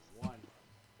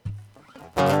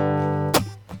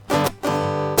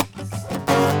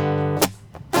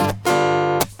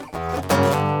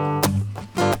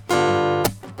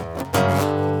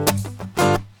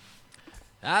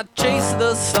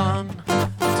the sun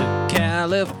to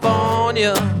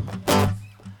California.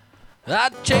 I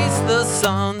chased the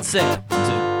sunset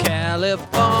to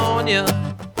California.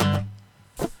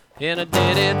 And I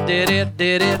did it,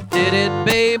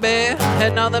 baby.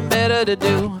 Had nothing better to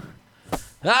do.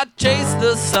 I chased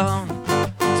the sun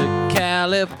to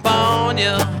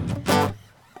California.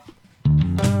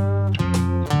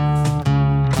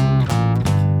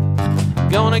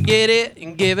 Gonna get it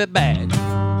and give it back.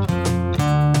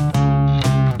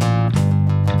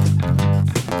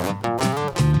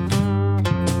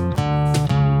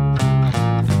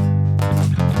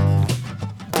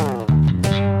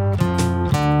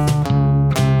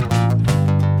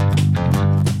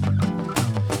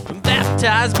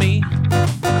 Baptize me,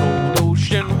 cold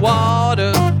ocean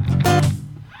water.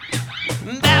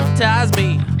 Baptize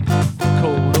me,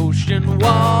 cold ocean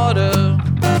water.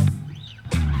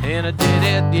 And I did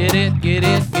it,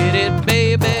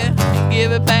 baby, and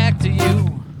give it back to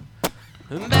you.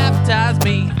 Baptize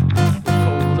me,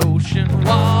 cold ocean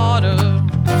water.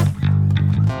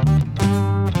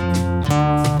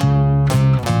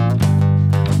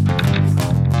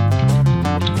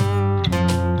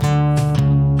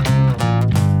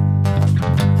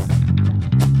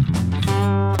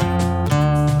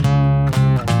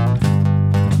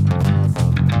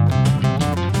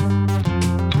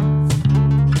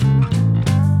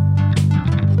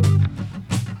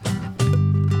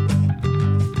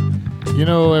 You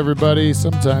know, everybody,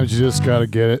 sometimes you just gotta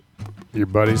get your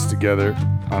buddies together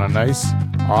on a nice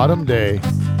autumn day.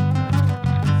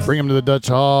 Bring them to the Dutch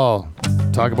Hall.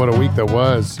 Talk about a week that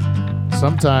was.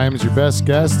 Sometimes your best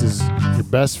guest is your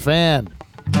best fan.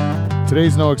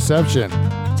 Today's no exception.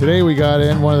 Today we got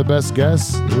in one of the best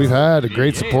guests we've had, a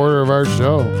great supporter of our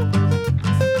show.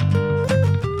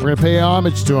 We're going to pay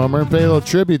homage to him. We're going to pay a little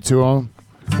tribute to him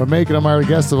by making him our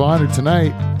guest of honor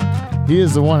tonight. He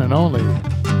is the one and only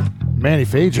Manny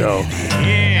Feijo.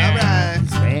 Yeah. All right.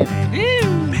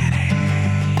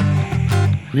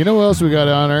 You know what else we got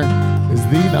to honor is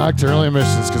the Nocturnal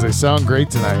Emissions, because they sound great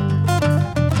tonight.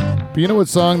 But you know what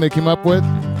song they came up with?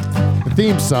 The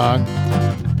theme song.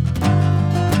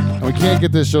 And we can't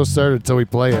get this show started until we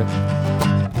play it.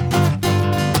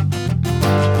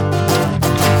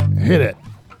 Hit it.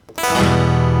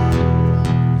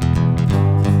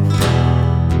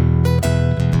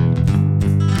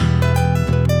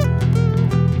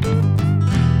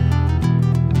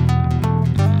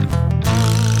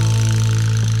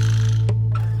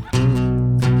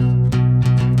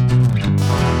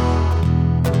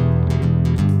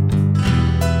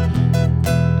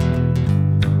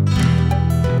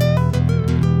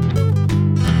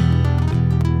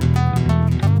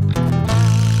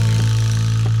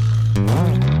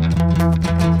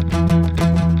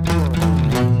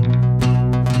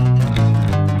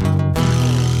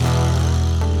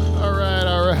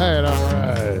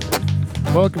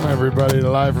 Welcome, everybody, to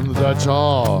Live from the Dutch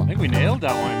Hall. I think we nailed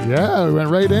that one. Yeah, we went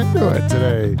right into it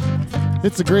today.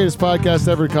 It's the greatest podcast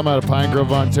ever to come out of Pine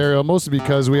Grove, Ontario, mostly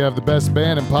because we have the best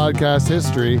band in podcast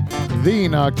history, the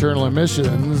Nocturnal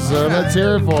Emissions. Let's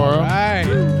hear it for them.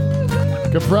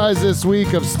 Right. Comprised this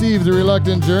week of Steve the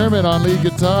Reluctant German on lead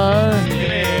guitar,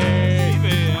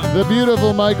 the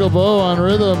beautiful Michael Bow on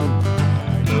rhythm,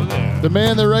 the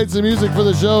man that writes the music for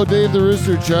the show, Dave the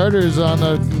Rooster Charters, on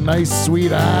the nice,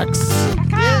 sweet axe.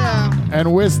 Yeah.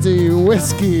 And Whiskey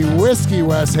Wes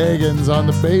Hagens on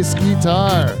the bass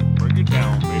guitar. Bring it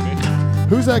down, baby.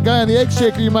 Who's that guy on the egg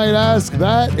shaker, you might ask?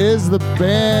 That is the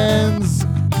band's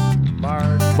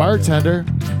bartender,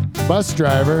 bus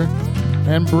driver,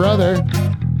 and brother.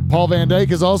 Paul Van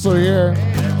Dyke is also here.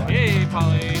 Hey,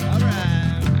 Polly. All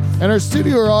right. And our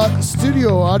studio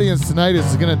audience tonight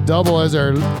is going to double as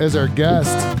our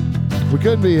guest. We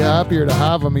couldn't be happier to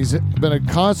have him. He's been a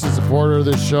constant supporter of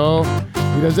this show.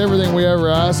 He does everything we ever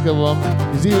ask of him.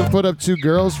 He's even put up 2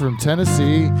 girls from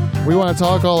Tennessee. We want to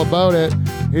talk all about it.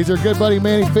 He's our good buddy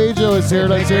Manny Feijo is here.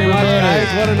 Let's hear from Manny.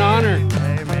 Guys, what an honor.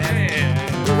 Hey,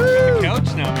 man.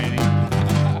 Couch now, Manny.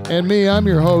 And me, I'm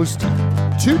your host,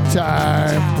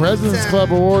 2-time President's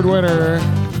Club Award winner,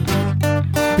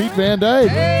 Pete Van Dyke.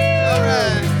 Hey. All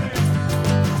right.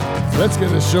 Let's get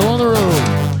the show on the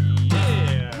road.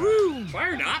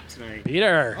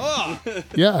 Peter. Oh.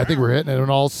 Yeah, I think we're hitting it on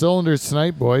all cylinders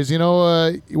tonight, boys. You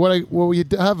know, what we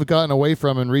have gotten away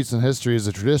from in recent history as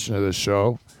a tradition of this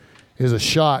show is a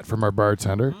shot from our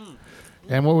bartender.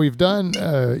 And what we've done,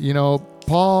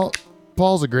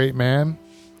 Paul's a great man.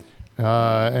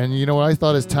 And you know what, I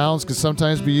thought his talents could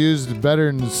sometimes be used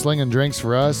better than slinging drinks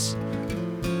for us.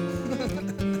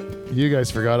 You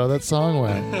guys forgot how that song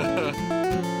went.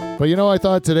 But I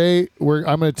thought today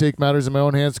I'm going to take matters in my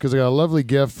own hands because I got a lovely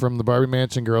gift from the Barbie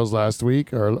Mansion girls last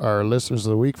week, our listeners of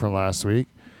the week from last week.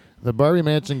 The Barbie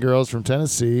Mansion girls from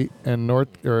Tennessee and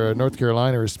North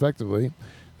Carolina, respectively.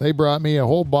 They brought me a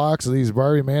whole box of these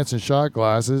Barbie Mansion shot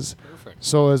glasses. Perfect.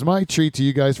 So as my treat to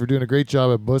you guys for doing a great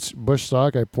job at Bush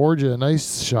Stock, I poured you a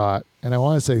nice shot, and I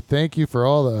want to say thank you for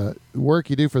all the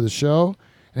work you do for the show,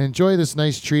 and enjoy this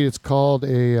nice treat. It's called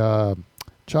a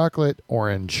chocolate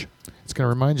orange. It's going to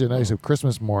remind you nice of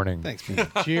Christmas morning. Thanks, man.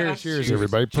 Cheers. Cheers,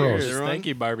 everybody. Cheers. Prost. Thank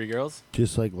you, Barbie girls.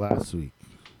 Just like last week.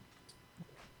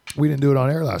 We didn't do it on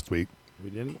air last week. We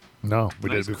didn't? No, we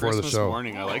Nice did it before the Christmas show.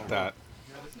 morning. I like that.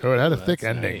 Oh, it had a thick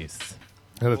ending. Nice.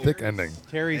 It had a thick ending.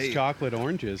 Terry's chocolate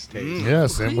oranges taste.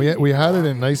 Yes, and we had it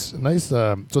in nice.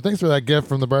 So thanks for that gift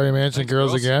from the Barbie Mansion girls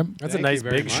girls. again. That's Thank a nice you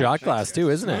very big much. shot glass too,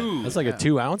 isn't it? Ooh. That's like a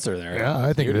 2-ouncer there. Yeah,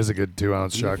 I think it is a good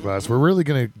 2-ounce shot glass. We're really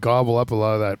going to gobble up a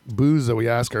lot of that booze that we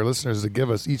ask our listeners to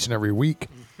give us each and every week.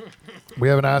 We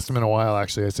haven't asked them in a while,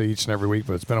 actually. I say each and every week,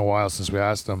 but it's been a while since we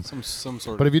asked them. Some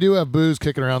sort But of. if you do have booze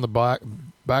kicking around the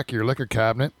back of your liquor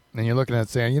cabinet, and you're looking at it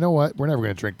saying, you know what, we're never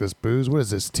going to drink this booze. What is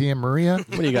this, Tia Maria?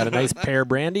 What do you got? A nice pear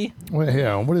brandy? What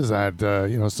is that?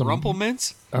 Some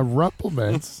Rumplemintz? a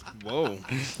Rumplemintz.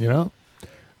 Whoa.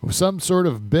 Some sort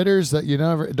of bitters that you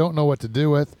don't know what to do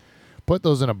with. Put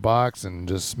those in a box and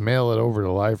just mail it over to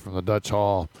Live from the Dutch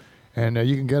Hall. And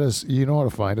you can get us, you know how to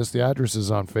find us. The address is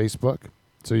on Facebook.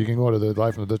 So you can go to the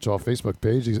Live from the Dutch Hall Facebook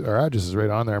page. Our address is right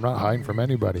on there. I'm not hiding from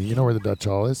anybody. You know where the Dutch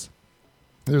Hall is.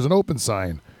 There's an open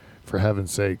sign, for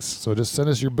heaven's sakes. So just send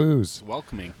us your booze.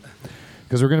 Welcoming.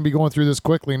 Because we're going to be going through this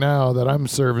quickly now that I'm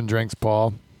serving drinks,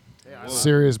 Paul.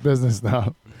 Serious business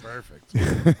now. Perfect.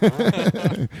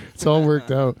 It's all worked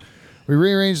out. We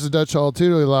rearranged the Dutch Hall, too,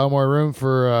 to allow more room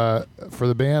for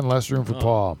the band, less room for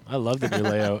Paul. I love the new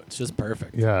layout. It's just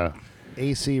perfect. Yeah.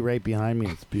 AC right behind me.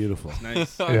 It's beautiful.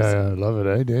 Nice. Yeah, I love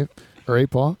it, eh, Dave? Or hey,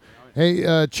 Paul?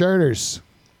 Hey, Charters,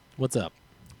 What's up?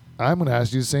 I'm going to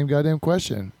ask you the same goddamn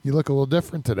question. You look a little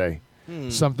different today.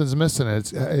 Something's missing.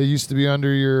 It used to be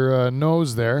under your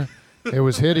nose there. It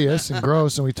was hideous and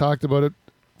gross, and we talked about it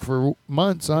for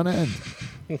months on end.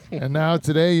 And now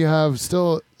today you have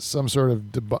still some sort of,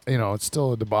 it's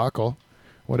still a debacle,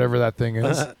 whatever that thing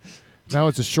is. Now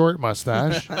it's a short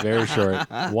mustache. Very short.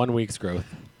 1 week's growth.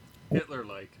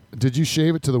 Hitler-like. Did you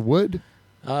shave it to the wood?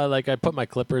 Like I put my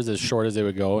clippers as short as they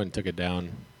would go and took it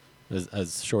down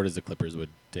as short as the clippers would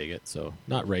take it. So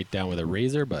not right down with a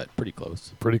razor, but pretty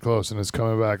close. Pretty close, and it's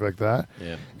coming back like that.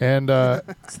 Yeah. And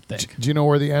It's thick. do you know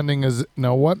where the ending is?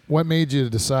 Now, what made you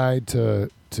decide to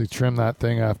trim that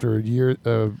thing after a year,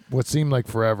 what seemed like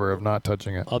forever of not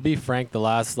touching it? I'll be frank, the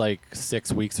last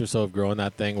 6 weeks or so of growing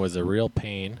that thing was a real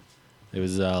pain. There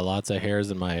was lots of hairs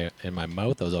in my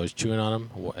mouth. I was always chewing on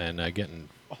them and getting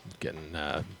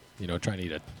trying to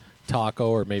eat a taco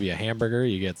or maybe a hamburger.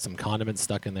 You get some condiments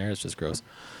stuck in there. It's just gross.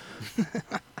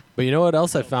 But you know what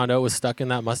else I found out was stuck in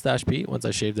that mustache, Pete, once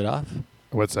I shaved it off?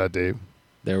 What's that, Dave?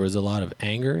 There was a lot of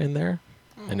anger in there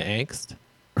and angst.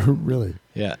 Really?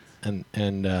 Yeah. And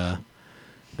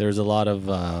there's a lot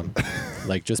of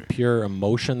just pure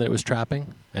emotion that it was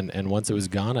trapping. And once it was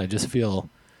gone, I feel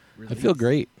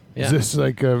great. Yeah. Is this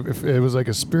if it was like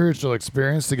a spiritual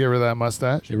experience to get rid of that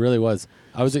mustache? It really was.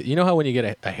 You know how when you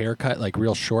get a haircut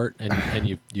real short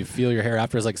and you feel your hair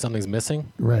after it's like something's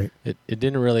missing? Right. It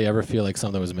didn't really ever feel like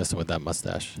something was missing with that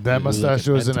mustache. That mustache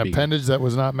was meant an to be. appendage that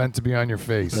was not meant to be on your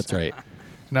face. That's right.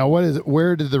 Now,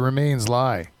 where did the remains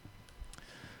lie?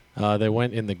 They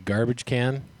went in the garbage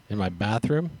can in my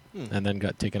bathroom and then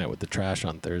got taken out with the trash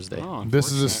on Thursday. Oh, This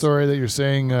is a unfortunate. story that you're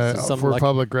saying Some for lucky-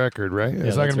 public record, right? It's not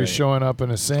that's going to be right. showing up in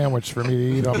a sandwich for me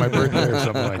to eat on my birthday or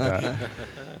something like that.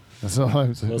 That's see.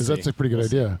 a pretty good We'll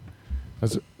see.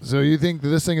 idea. So you think that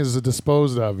this thing is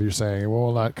disposed of, you're saying? It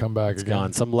will not come back It's again?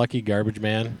 gone. Some lucky garbage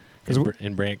man 'Cause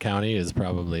in Brant County has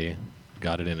probably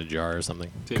got it in a jar or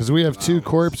something. Because we have two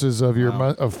corpses of your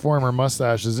of former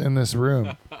mustaches in this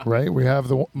room, right? We have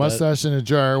the mustache in a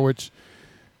jar, which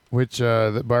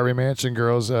the Barbie Mansion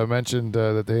girls mentioned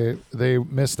that they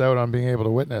missed out on being able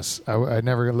to witness. I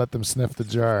never let them sniff the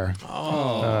jar.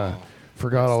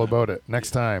 Forgot all about it. Next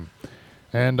time.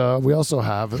 And we also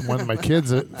have one of my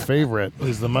kids' favorite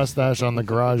is the mustache on the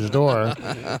garage door,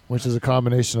 which is a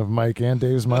combination of Mike and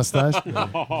Dave's mustache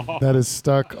that is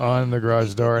stuck on the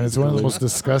garage door, and it's one of the most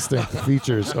disgusting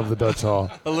features of the Dutch Hall.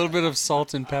 A little bit of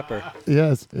salt and pepper.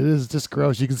 Yes, it is just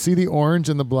gross. You can see the orange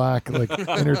and the black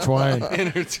intertwined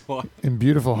Intertwined. in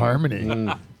beautiful harmony.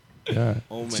 Yeah.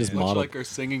 Oh, man. just Much modeled. like our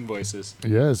singing voices.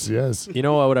 Yes. Yes. You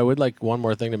know what I would like one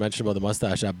more thing to mention about the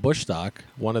mustache at Bush Stock.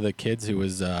 One of the kids who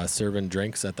was serving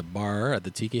drinks at the bar at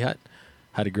the Tiki Hut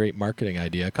had a great marketing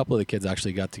idea. A couple of the kids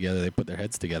actually got together. They put their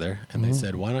heads together and they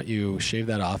said, "Why don't you shave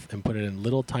that off and put it in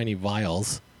little tiny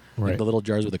vials, Right. like the little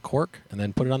jars with a cork, and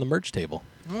then put it on the merch table."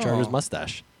 Charter's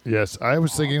mustache. Yes, I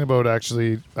was thinking about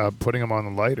actually putting them on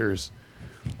the lighters,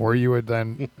 where you would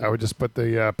then I would just put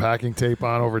the packing tape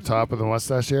on over top of the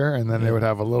mustache hair, and then they would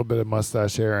have a little bit of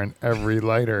mustache hair in every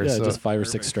lighter. Yeah, so, just 5 or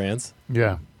 6 strands.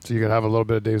 yeah, so you could have a little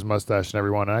bit of Dave's mustache in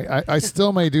every one. I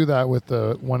still may do that with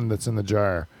the one that's in the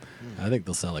jar. I think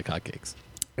they'll sell like hotcakes.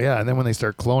 Yeah, and then when they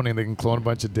start cloning, they can clone a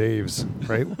bunch of Daves,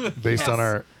 right? Based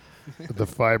on the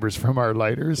fibers from our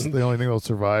lighters. The only thing that'll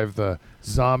survive the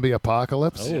zombie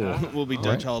apocalypse We'll be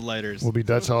Dutch Hall lighters. will be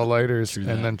Dutch Hall lighters, True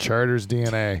and that. then Charter's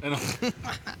DNA.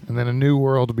 And then a new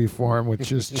world will be formed with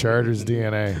just Charter's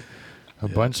DNA. A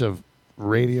bunch of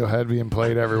Radiohead being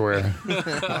played everywhere.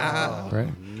 Right?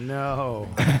 No.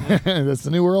 That's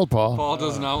the new world, Paul. Paul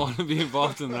does not want to be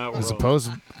involved in that It's a world.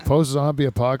 post-zombie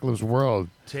apocalypse world.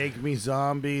 Take me,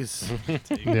 zombies.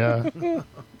 Yeah.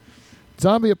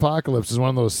 Zombie apocalypse is one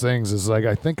of those things. Is like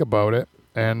I think about it,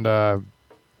 and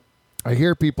I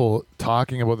hear people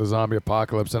talking about the zombie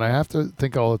apocalypse, and I have to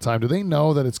think all the time, do they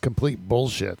know that it's complete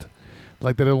bullshit?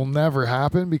 Like that it will never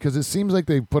happen? Because it seems like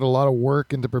they put a lot of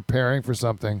work into preparing for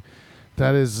something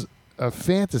that is a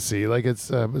fantasy, like it's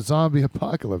a zombie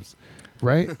apocalypse,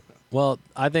 right? Well,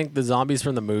 I think the zombies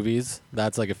from the movies,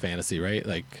 that's like a fantasy, right?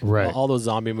 Like Right. all those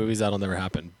zombie movies, that'll never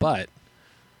happen. But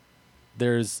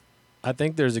I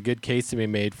think there's a good case to be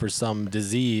made for some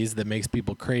disease that makes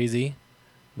people crazy,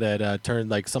 that turn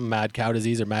like some mad cow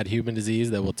disease or mad human disease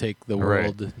that will take the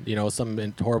Right. world,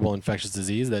 some horrible infectious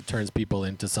disease that turns people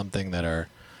into something that are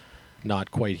not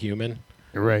quite human.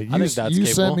 Right. I think that's you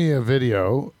capable. sent me a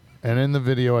video, and in the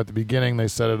video at the beginning they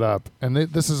set it up, and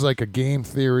this is like a game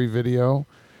theory video,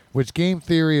 which game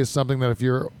theory is something that if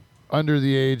you're under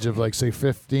the age of like say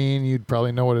 15, you'd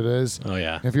probably know what it is. Oh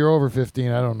yeah, If you're over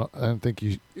 15, I don't know. I don't think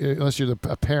you, unless you're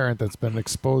a parent that's been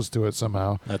exposed to it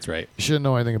somehow, that's right. you shouldn't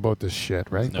know anything about this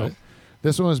shit, right? No. But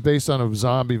this one was based on a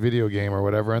zombie video game or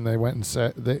whatever, and they went and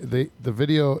said the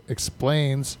video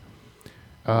explains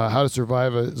how to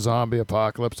survive a zombie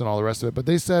apocalypse and all the rest of it. But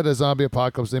they said a zombie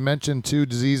apocalypse. They mentioned 2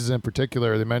 diseases in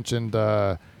particular. They mentioned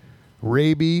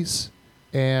rabies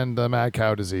and mad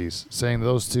cow disease, saying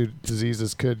those 2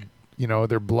 diseases could,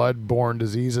 they're blood-borne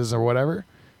diseases or whatever.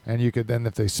 And you could then,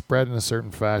 if they spread in a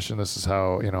certain fashion, this is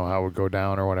how how it would go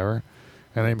down or whatever.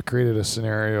 And they created a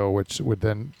scenario which would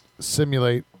then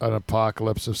simulate an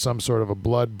apocalypse of some sort of a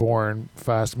blood-borne,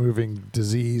 fast-moving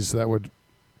disease that would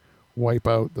wipe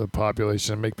out the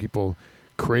population and make people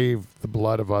crave the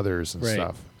blood of others and Right.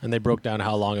 stuff. And they broke down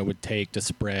how long it would take to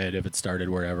spread if it started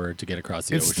wherever to get across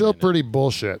the It's ocean. still pretty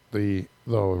bullshit,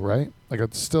 though, right? Like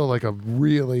it's still like a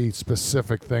really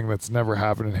specific thing that's never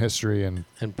happened in history and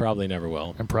probably never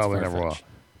will. probably It's never will, far-fetched.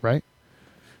 right?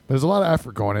 But there's a lot of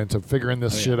effort going into figuring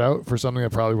this Oh, yeah. shit out for something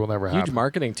that probably will never Huge happen.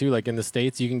 marketing too. Like in the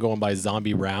States, you can go and buy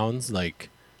zombie rounds. Like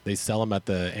they sell them at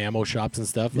the ammo shops and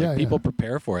stuff. Like Yeah, people yeah.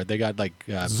 prepare for it. They got like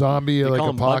Zombie they like call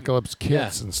 'em apocalypse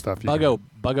kits yeah, and stuff. bug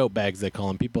out bags. They call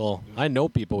them. People, I know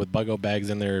people with bug out bags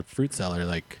in their fruit cellar.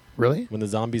 Like Really? when the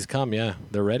zombies come, yeah,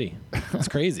 they're ready. It's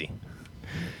crazy.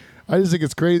 I just think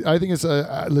it's crazy. I think it's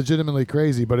legitimately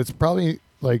crazy, but it's probably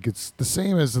like it's the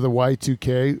same as the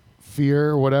Y2K fear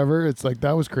or whatever. It's like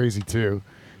that was crazy too.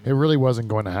 It really wasn't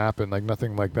going to happen. Like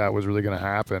nothing like that was really going to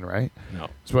happen, right? No.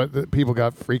 So people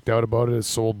got freaked out about it. It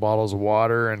sold bottles of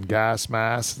water and gas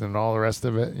masks and all the rest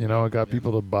of it. It got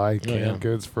people to buy canned yeah.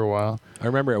 goods for a while. I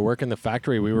remember at work in the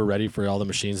factory, we were ready for all the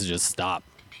machines to just stop.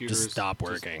 Computers Just stop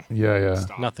working. Yeah.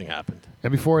 Stop. Nothing happened.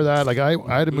 And before that, like I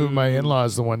had to move my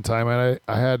in-laws the one time, and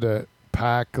I had to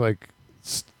pack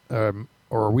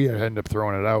or we had ended up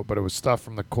throwing it out, but it was stuff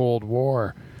from the Cold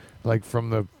War, like from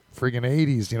the friggin'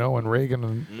 80s, when Reagan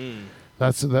and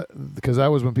because that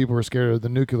was when people were scared of the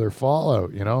nuclear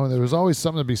fallout, and there was always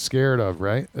something to be scared of,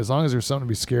 right? As long as there's something to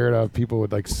be scared of, people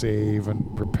would like save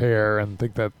and prepare and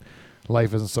think that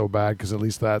life isn't so bad because at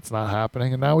least that's not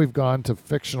happening. And now we've gone to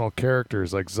fictional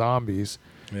characters like zombies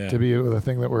Yeah. to be the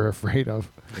thing that we're afraid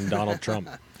of. And Donald Trump.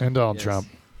 And Donald Yes. Trump.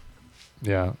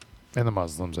 Yeah. And the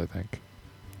Muslims, I think.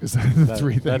 Is that the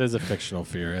 3 things? That is a fictional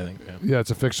fear, I think. Yeah. Yeah,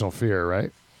 it's a fictional fear,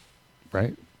 right?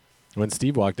 Right? When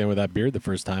Steve walked in with that beard the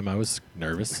first time, I was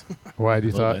nervous. Why do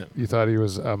you Little thought bit. you thought he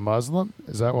was a Muslim?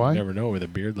 Is that why? You never know with a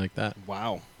beard like that.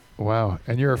 Wow. Wow.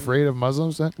 And you're afraid of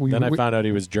Muslims then? Then I found out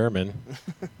he was German.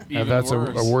 Even and that's a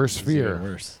worse It's even fear.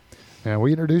 worse. And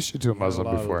we introduced you to a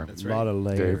Muslim before. That's A right. lot of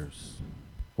layers.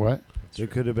 What? There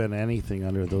could have been anything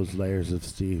under those layers of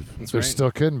Steve. That's There right.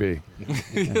 still couldn't be.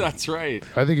 That's right.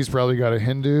 I think he's probably got a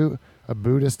Hindu, a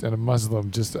Buddhist and a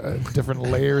Muslim, just different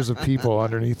layers of people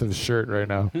underneath his shirt right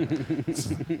now.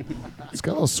 It's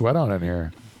got a little sweat on in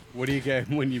here. What do you get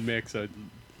when you mix a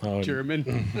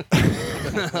German,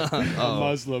 a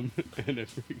Muslim, and a...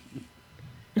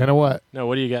 And a what? No,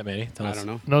 what do you get, Manny? Tell I us. don't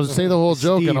know. No, say the whole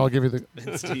joke, Steve. and I'll give you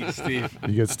the. Steve.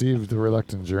 You get Steve, the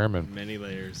reluctant German. Many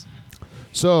layers.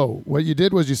 So what you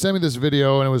did was you sent me this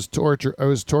video, and it was torture. It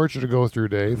was torture to go through,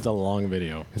 Dave. It's a long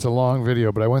video. It's a long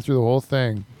video, but I went through the whole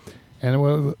thing, and I'm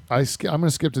going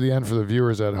to skip to the end for the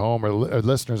viewers at home, or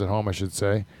listeners at home, I should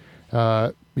say,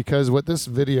 because what this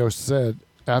video said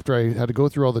after I had to go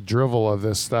through all the drivel of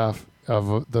this stuff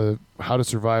of the how to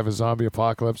survive a zombie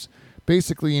apocalypse.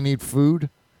 Basically, you need food,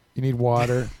 you need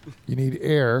water, you need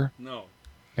air,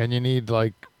 and you need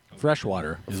like Fresh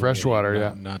water. Fresh water,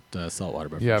 yeah. Not salt water,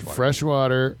 but yeah, fresh water. fresh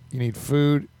water. You need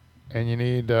food, and you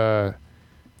need to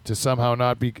somehow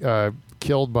not be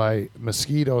killed by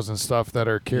mosquitoes and stuff that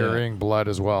are carrying blood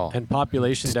as well. And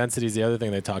population density is the other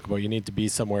thing they talk about. You need to be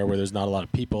somewhere where there's not a lot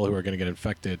of people who are going to get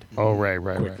infected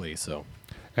right. quickly. So,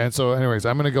 And so, anyways,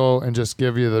 I'm going to go and just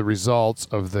give you the results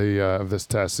of the of this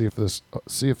test. See if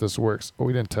this works. Oh,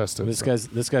 we didn't test it.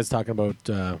 this guy's talking about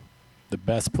the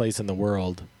best place in the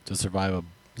world to survive a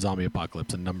zombie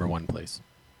apocalypse, and #1 place.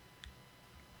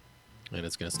 And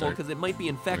it's going to start. Because it might be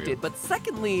infected, but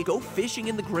secondly, go fishing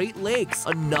in the Great Lakes.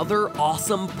 Another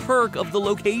awesome perk of the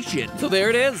location. So there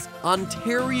it is,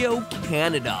 Ontario,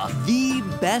 Canada. The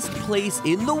best place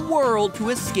in the world to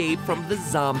escape from the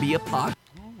zombie apocalypse.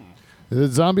 The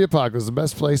zombie apocalypse. The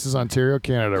best place is Ontario,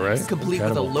 Canada, right? Complete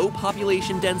with a low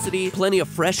population density, plenty of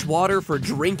fresh water for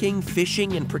drinking,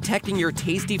 fishing, and protecting your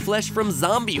tasty flesh from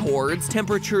zombie hordes.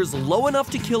 Temperatures low enough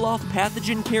to kill off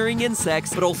pathogen-carrying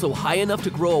insects, but also high enough to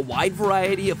grow a wide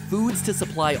variety of foods to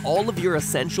supply all of your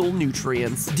essential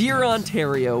nutrients. Dear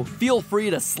Ontario, feel free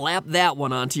to slap that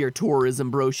one onto your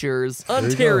tourism brochures.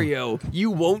 Ontario, you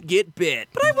won't get bit.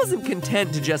 But I wasn't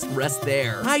content to just rest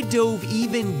there. I dove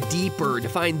even deeper to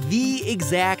find the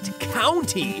exact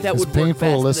county that It's would work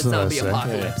painful to best in listen the to zombie this, eh?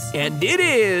 apocalypse. And it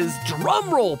is,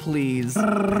 drumroll please.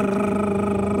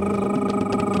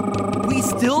 We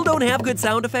still don't have good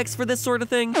sound effects for this sort of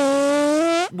thing.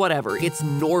 Whatever, it's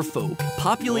Norfolk.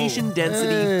 Population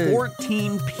density,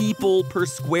 14 people per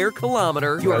square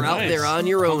kilometer. You are out there on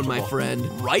your own, my friend.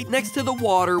 Right next to the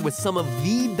water with some of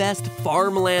the best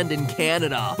farmland in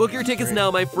Canada. Book your tickets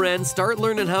now, my friend. Start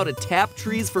learning how to tap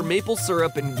trees for maple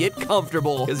syrup and get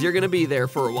comfortable, because you're gonna be there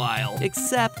for a while.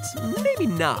 Except, maybe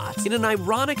not. In an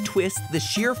ironic twist, the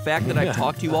sheer fact that I've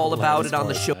talked to you all about it on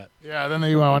the show. Yeah, then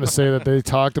you want to say that they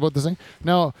talked about this thing.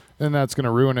 No, then that's going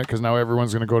to ruin it because now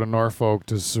everyone's going to go to Norfolk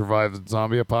to survive the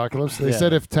zombie apocalypse. They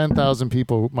said if 10,000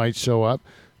 people might show up,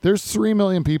 there's 3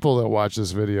 million people that watch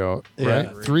this video, right?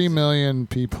 3 million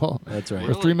people. That's right.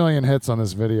 Or 3 million hits on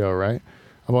this video, right?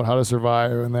 About how to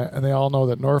survive. And they all know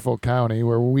that Norfolk County,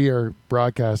 where we are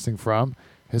broadcasting from,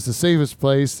 is the safest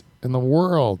place in the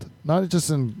world. Not just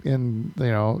in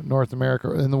North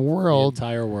America, in the world. The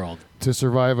entire world. To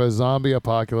survive a zombie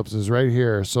apocalypse is right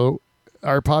here. So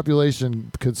our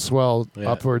population could swell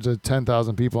upwards of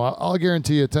 10,000 people. I'll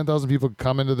guarantee you 10,000 people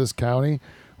come into this county,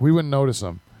 we wouldn't notice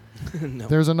them. No.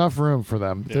 There's enough room for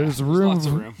them. Yeah, there's room. lots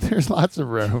of room. There's lots of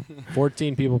room.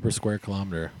 14 people per square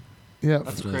kilometer. Yeah.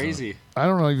 That's crazy. I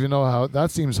don't even know how, that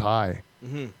seems high,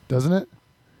 doesn't it?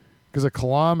 Because a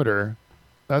kilometer,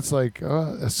 that's like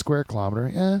a square kilometer.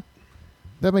 Yeah.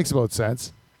 That makes about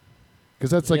sense.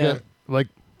 Because that's like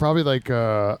probably like,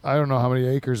 I don't know how many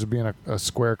acres would be in a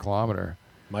square kilometer.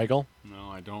 Michael?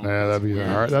 No, I don't. Yeah, that'd be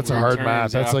hard. That's a weird hard terms,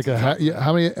 math. That's like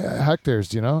how many hectares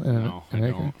do you know? In No, an I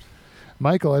acre? don't.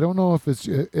 Michael, I don't know if it's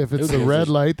the red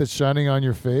light that's shining on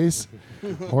your face,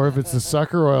 or if it's the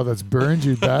sucker oil that's burned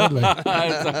you badly.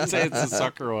 I'd say it's the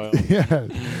sucker oil. Yeah,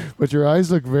 but your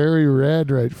eyes look very red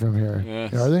right from here.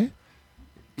 Yes. Are they?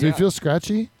 Do you feel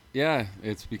scratchy? Yeah,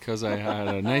 it's because I had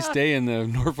a nice day in the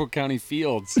Norfolk County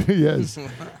fields. Yes.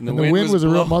 And the wind was a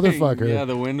real blowing. motherfucker. Yeah,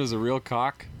 the wind was a real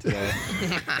cock today.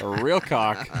 A real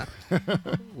cock.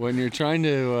 When you're trying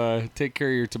to take care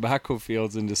of your tobacco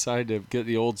fields and decide to get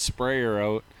the old sprayer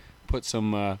out, put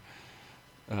some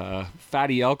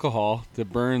fatty alcohol to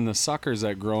burn the suckers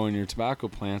that grow in your tobacco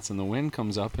plants, and the wind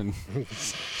comes up and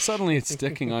suddenly it's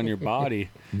sticking on your body.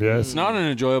 Yes. It's not an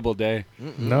enjoyable day.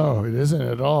 No, it isn't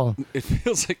at all. It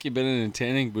feels like you've been in a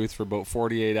tanning booth for about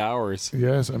 48 hours.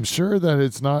 Yes, I'm sure that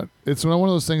it's not. It's one of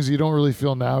those things you don't really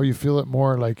feel now. You feel it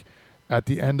more like at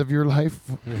the end of your life.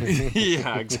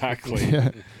 Yeah, exactly.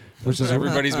 Yeah, which is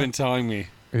Everybody's been telling me.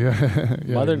 Yeah,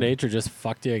 Mother Nature just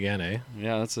fucked you again, eh?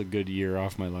 Yeah, that's a good year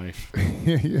off my life.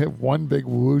 You have one big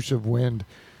whoosh of wind,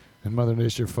 and Mother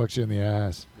Nature fucks you in the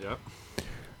ass. Yep.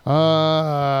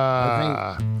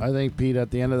 I think, Pete,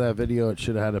 at the end of that video, it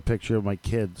should have had a picture of my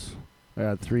kids. I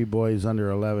had 3 boys under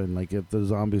 11. Like, if the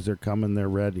zombies are coming, they're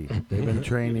ready. They've been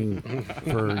training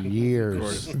for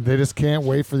years. They just can't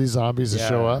wait for these zombies to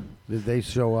show up. If they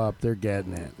show up, they're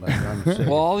getting it. Like, I'm saying.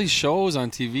 Well, all these shows on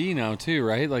TV now too,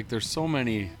 right? Like, there's so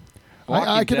many.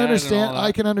 I can understand.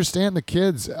 I can understand the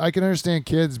kids. I can understand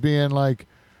kids being like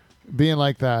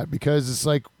that because it's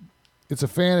like it's a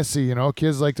fantasy, you know.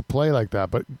 Kids like to play like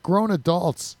that, but grown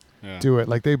adults do it.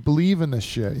 Like they believe in this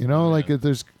shit, you know. Like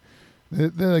they're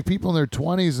like people in their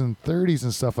 20s and 30s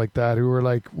and stuff like that who are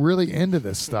like really into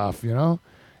this stuff, you know.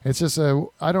 It's just I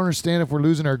don't understand if we're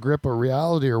losing our grip of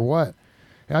reality or what.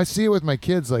 And I see it with my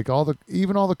kids, like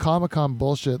even all the Comic-Con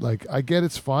bullshit. Like I get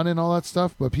it's fun and all that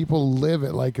stuff, but people live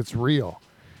it like it's real,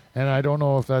 and I don't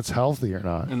know if that's healthy or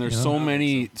not. And there's so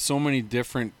many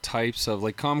different types of,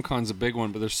 like, Comic-Con's a big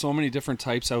one, but there's so many different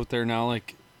types out there now.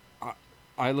 Like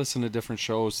I listen to different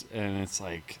shows, and it's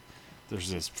like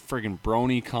there's this friggin'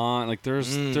 brony con. Like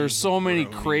there's so many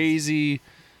crazy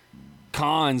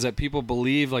cons that people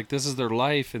believe like this is their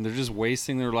life, and they're just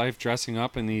wasting their life dressing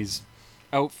up in these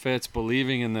outfits,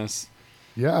 believing in this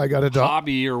I got a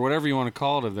hobby or whatever you want to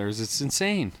call it of theirs. It's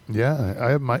insane. Yeah, I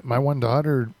have my one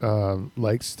daughter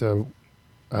likes to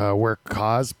wear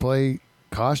cosplay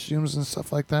costumes and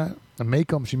stuff like that and make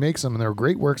them. She makes them, and they're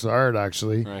great works of art,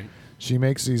 actually. Right. She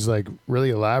makes these like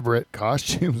really elaborate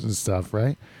costumes and stuff,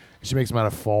 right? She makes them out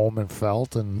of foam and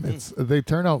felt, and they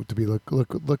turn out to be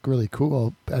look really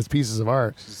cool as pieces of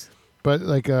art. But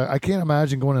like I can't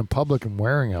imagine going in public and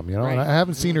wearing them, you know. Right. And I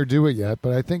haven't seen her do it yet,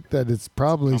 but I think that it's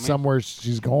probably somewhere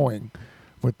she's going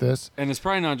with this. And it's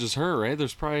probably not just her, right?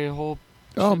 There's probably a whole.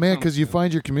 Oh man, because you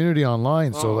find your community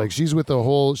online. So like she's with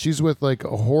like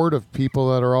a horde of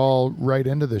people that are all right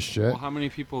into this shit. Well, how many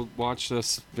people watch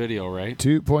this video, right?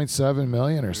 2.7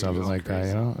 million or something like that,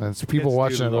 you know. And it's people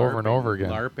watching it over and over again.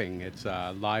 LARPing, it's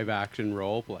live action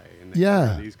role play, and they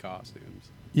wear these costumes.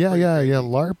 Yeah,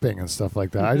 LARPing and stuff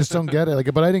like that. I just don't get it.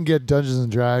 Like, but I didn't get Dungeons and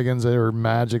Dragons or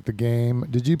Magic the game.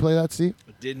 Did you play that, Steve?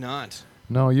 Did not.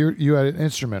 No, you had an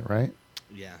instrument, right?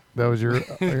 Yeah. That was your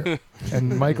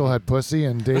and Michael had pussy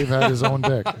and Dave had his own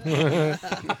dick. It's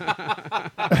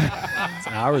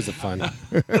hours of fun.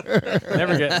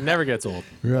 Never gets old.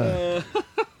 Yeah.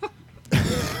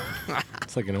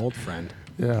 It's like an old friend.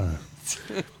 Yeah.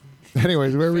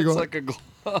 Anyways, where are we It's going? like a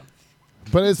glove.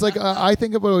 But it's like I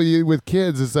think about you with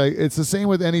kids. It's like it's the same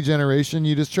with any generation.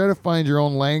 You just try to find your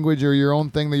own language or your own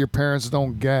thing that your parents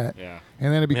don't get,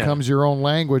 and then it becomes your own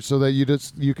language, so that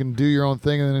you can do your own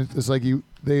thing. And then it's like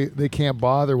they can't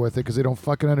bother with it because they don't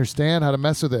fucking understand how to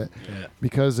mess with it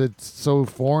because it's so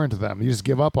foreign to them. You just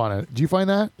give up on it. Do you find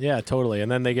that? Yeah, totally.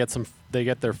 And then they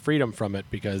get their freedom from it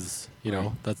because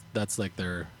that's like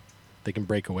they can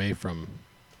break away from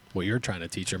what you're trying to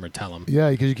teach them or tell them. Yeah,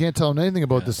 because you can't tell them anything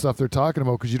about the stuff they're talking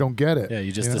about because you don't get it. Yeah,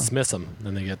 you just dismiss them,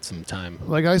 then they get some time.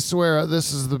 Like, I swear,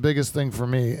 this is the biggest thing for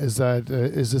me, is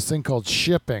this thing called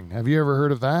shipping. Have you ever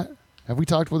heard of that? Have we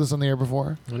talked about this on the air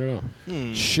before? I don't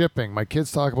know. Shipping. My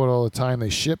kids talk about it all the time. They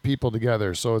ship people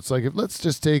together. So it's like, let's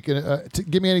just take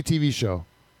give me any TV show.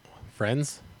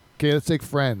 Friends? Okay, let's take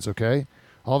Friends, okay?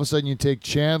 All of a sudden you take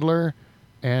Chandler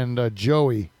and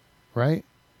Joey, right?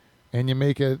 And you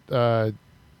make it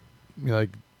like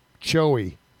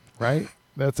Joey, right?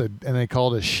 And they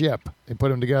call it a ship. They put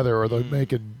them together, or they'll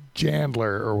make a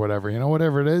Jandler or whatever,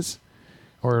 whatever it is,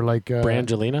 or like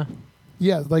Brangelina.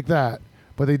 Yeah, like that.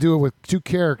 But they do it with 2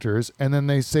 characters, and then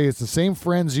they say it's the same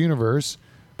Friends universe,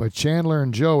 but Chandler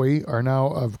and Joey are now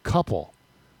a couple,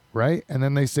 right? And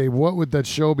then they say, what would that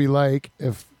show be like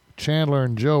if Chandler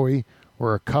and Joey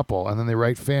were a couple? And then they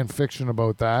write fan fiction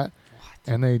about that,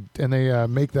 and they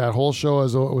make that whole show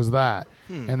as though it was that.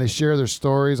 And they share their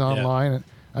stories online. And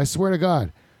I swear to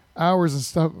God, hours and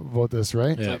stuff about this,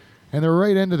 right? Yeah. And they're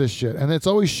right into this shit. And it's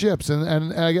always ships.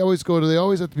 And I always they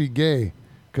always have to be gay.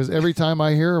 Because every time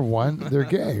I hear of one, they're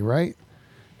gay, right?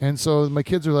 And so my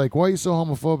kids are like, why are you so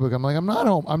homophobic? I'm like, I'm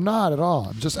not at all.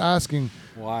 I'm just asking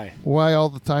why all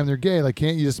the time they're gay. Like,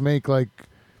 can't you just make can't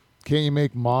you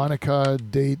make Monica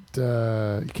date,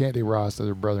 you can't date Ross,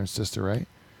 they're brother and sister, right?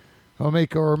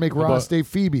 Make Ross date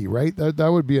Phoebe, right? That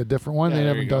would be a different one. They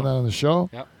haven't done that on the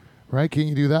show, right? Can't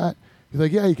you do that? He's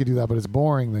like, yeah, you could do that, but it's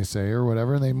boring, they say, or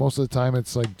whatever. And most of the time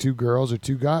it's like 2 girls or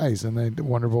 2 guys, and they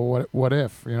wonder, well, what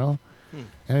if, And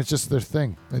it's just their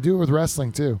thing. They do it with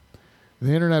wrestling too.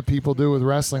 The internet people do it with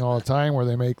wrestling all the time, where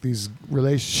they make these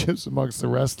relationships amongst the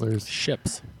wrestlers.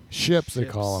 Ships, they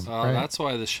call them. Right? That's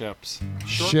why the ships.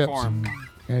 Short ships. form.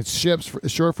 And it's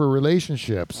short for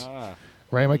relationships.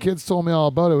 right? My kids told me all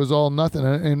about it. It was all nothing.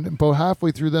 And about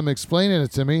halfway through them explaining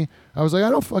it to me, I was like, I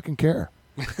don't fucking care.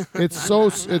 It's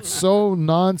so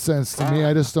nonsense to me.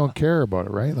 I just don't care about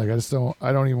it, right? Like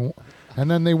I don't even.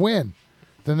 And then they win.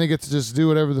 Then they get to just do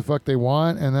whatever the fuck they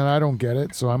want, and then I don't get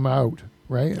it, so I'm out,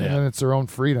 right? Yeah. And then it's their own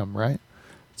freedom, right?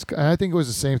 I think it was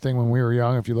the same thing when we were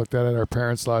young. If you looked at it, our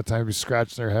parents a lot of times we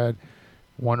scratched their head,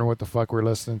 wonder what the fuck we're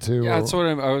listening to. Yeah, that's what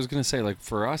I was gonna say. Like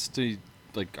for us,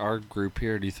 like our group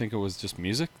here, do you think it was just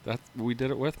music that we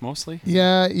did it with mostly?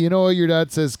 Yeah, you know what your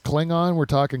dad says, Klingon? We're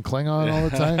talking Klingon all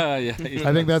the time. Yeah,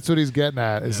 I think that's what he's getting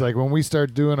at. It's like when we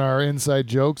start doing our inside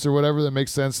jokes or whatever that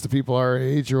makes sense to people our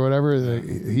age or whatever,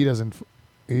 he doesn't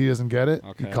get it.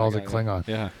 Okay, he calls it Klingon.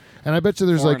 Yeah. And I bet you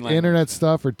there's Foreign like internet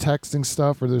stuff or texting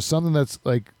stuff or there's something that's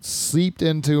like seeped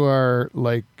into our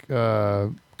like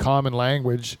common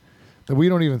language that we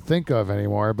don't even think of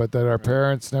anymore, but that our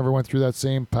parents never went through that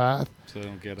same path. So they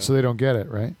don't get it. So they don't get it,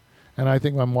 right? And I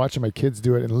think I'm watching my kids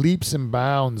do it in leaps and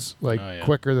bounds, like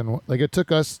quicker than like it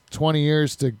took us 20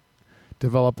 years to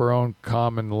develop our own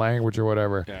common language or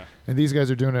whatever. Yeah. And these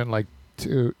guys are doing it in like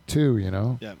two, you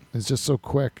know? Yeah. It's just so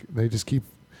quick. They just keep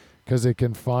because they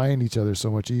can find each other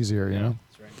so much easier, you know?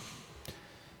 That's right.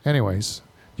 Anyways,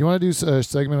 you want to do a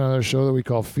segment on our show that we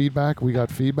call Feedback? We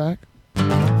got feedback? We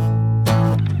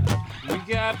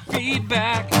got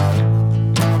feedback.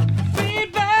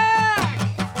 Feedback.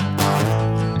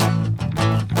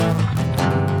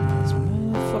 It's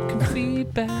motherfucking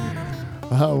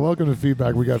feedback. Welcome to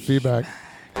Feedback. We got feedback.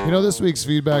 You know, this week's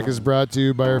feedback is brought to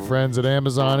you by our friends at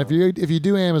Amazon. If you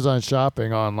do Amazon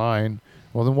shopping online,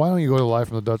 well, then why don't you go to the Live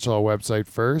from the Dutch Hall website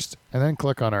first, and then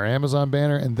click on our Amazon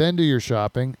banner, and then do your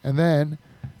shopping, and then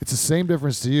it's the same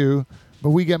difference to you, but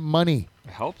we get money.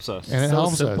 It helps us. And it so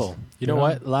helps simple. us. You know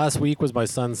what? Last week was my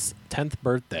son's 10th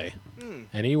birthday,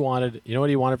 and he wanted. You know what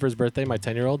he wanted for his birthday? My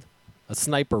 10-year-old, a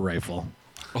sniper rifle.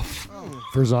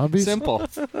 For zombies? Simple.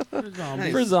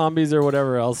 For zombies or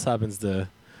whatever else happens to,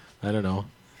 I don't know,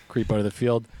 creep out of the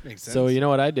field. Makes sense. So you know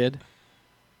what I did?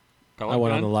 Pellet I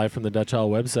went on gun? the Live from the Dutch Hall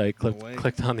website, way.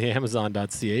 clicked on the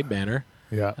Amazon.ca banner,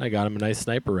 Yeah. and I got him a nice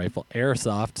sniper rifle,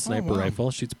 airsoft sniper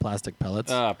rifle, shoots plastic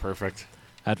pellets Perfect.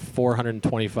 at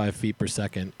 425 feet per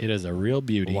second. It is a real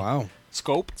beauty. Wow.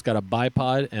 Scope. It's got a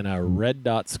bipod and a red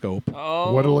dot scope.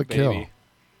 Oh, What'll it baby. kill?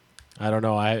 I don't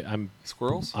know. I'm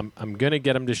Squirrels? I'm gonna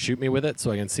get him to shoot me with it so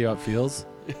I can see how it feels.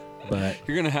 But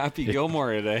You're going to Happy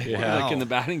Gilmore today. Yeah. Like in the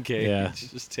batting cage. Yeah.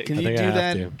 Just take Can I you think do I have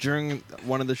that to. during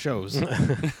one of the shows?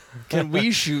 Can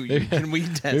we shoot you? Can we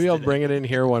test maybe I'll it? bring it in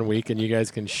here one week and you guys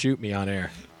can shoot me on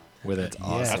air with it.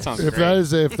 That sounds If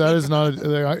great. that is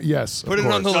not, yes. Put of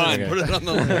it on the course. list. Okay. Put it on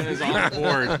the It list. is on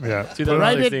board. Yeah.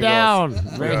 Write it 2016 down.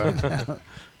 goals.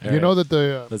 You know that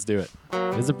the Let's do it.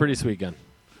 It's a pretty sweet gun.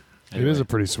 it is a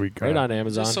pretty sweet gun. right on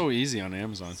Amazon. Just so easy on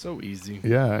Amazon. So easy.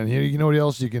 Yeah, and you know what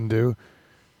else you can do?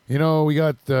 You know, we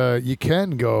got you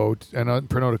can go and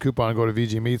print out a coupon, go to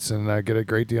VG Meats, and get a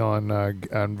great deal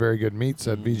on very good meats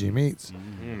at VG Meats.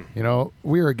 You know,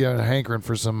 we were getting hankering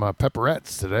for some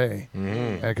pepperettes today,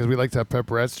 because we like to have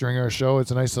pepperettes during our show.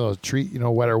 It's a nice little treat, you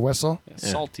know, wet our whistle. Yeah,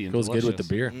 salty and goes delicious. good with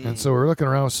the beer. And so we're looking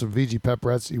around with some VG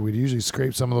pepperettes. We'd usually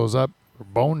scrape some of those up,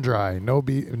 bone dry, no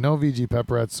VG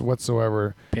pepperettes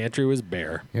whatsoever. Pantry was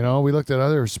bare. You know, we looked at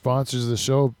other sponsors of the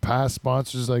show, past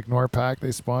sponsors like Norpac.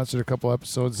 They sponsored a couple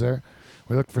episodes there.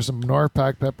 We looked for some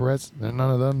Norpac pepperettes. There's none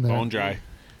of them there. Bone dry.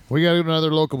 We got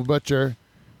another local butcher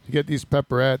to get these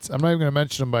pepperettes. I'm not even going to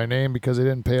mention them by name because they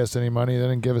didn't pay us any money. They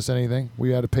didn't give us anything. We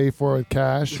had to pay for it with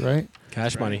cash, right?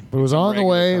 Cash money. But it was on the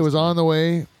Regular way. It was customer. on the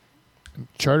way.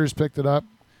 Charters picked it up.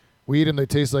 We eat them. They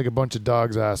taste like a bunch of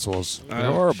dogs' assholes.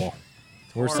 They're horrible.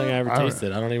 Worst thing I ever I don't-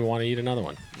 tasted. I don't even want to eat another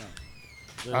one.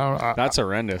 That's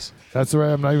horrendous. That's the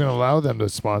way I'm not even allow them to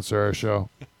sponsor our show.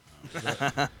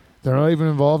 They're not even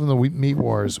involved in the meat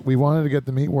wars. We wanted to get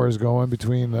the meat wars going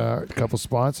between a couple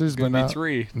sponsors, but It's going to now be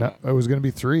 3. no, it was going to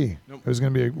be 3. Nope. It was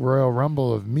going to be a royal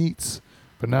rumble of meats.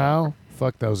 But now,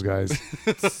 fuck those guys.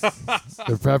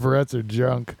 Their pepperettes are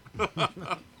junk.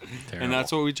 And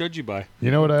that's what we judge you by. You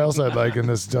know what else I'd like in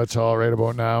this Dutch Hall right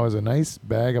about now is a nice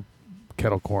bag of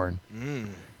kettle corn.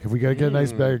 If we got to get a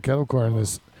nice bag of kettle corn in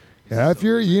this, yeah, if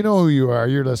you know who you are,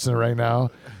 you're listening right now.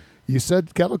 You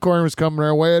said kettle corn was coming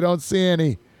our way. I don't see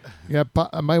any. Yeah,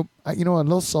 a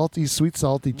little salty, sweet,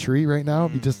 salty tree right now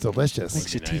would be just delicious.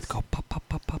 Makes your teeth go pop, pop,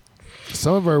 pop, pop.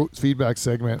 Some of our feedback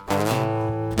segment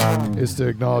is to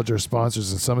acknowledge our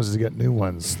sponsors, and some is to get new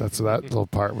ones. That's what that little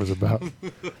part was about.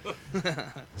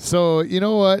 So you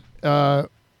know what?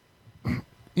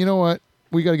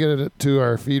 We got to get it to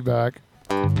our feedback.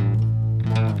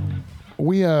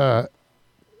 We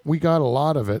got a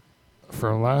lot of it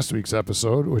from last week's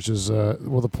episode, which is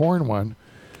the porn one.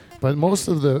 But most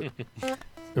of it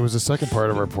was the second part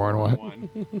of our porn one.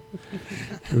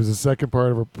 It was the second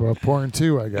part of our porn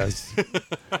 2, I guess.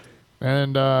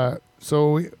 And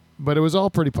but it was all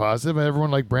pretty positive.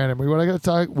 Everyone liked Brandon. We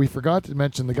forgot to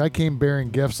mention the guy came bearing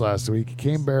gifts last week. He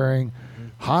came bearing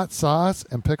hot sauce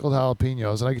and pickled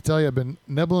jalapenos. And I can tell you, I've been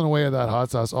nibbling away at that hot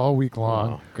sauce all week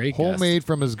long. Oh, great Homemade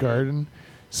from his garden.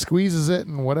 Squeezes it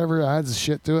and whatever, adds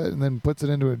shit to it, and then puts it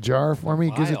into a jar for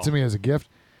me. Gives it to me as a gift.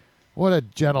 What a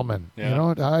gentleman. Yeah. You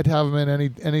know, I'd have him in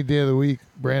any day of the week.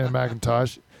 Brandon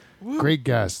McIntosh. Great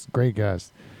guest.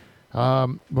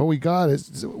 But we got it.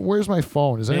 Where's my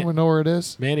phone? Does anyone know where it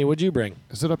is? Manny, what'd you bring?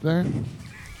 Is it up there?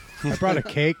 I brought a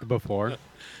cake before.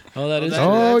 Oh, that is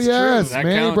Oh, That's yes. true. That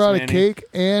Manny counts, brought Manny. a cake,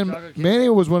 and Manny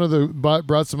was one of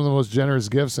brought some of the most generous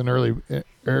gifts in early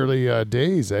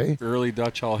days, eh? Early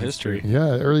Dutch Hall history.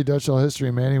 Yeah, early Dutch Hall history.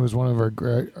 Manny was one of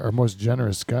our most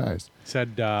generous guys.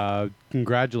 Said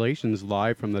congratulations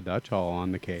live from the Dutch Hall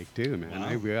on the cake too,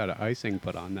 man. We got icing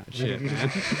put on that shit,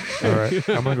 man. All right,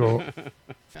 I'm gonna go.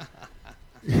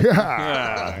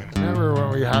 Yeah. Remember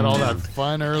when we had all that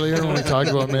fun earlier when we talked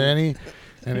about Manny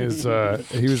and he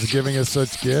was giving us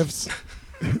such gifts?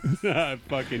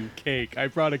 Fucking cake. I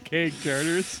brought a cake,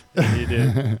 Charters. You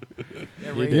did.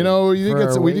 You know, we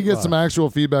did weight get some loss. actual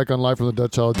feedback on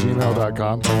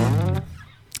livefromthedutchhall@gmail.com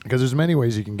because there's many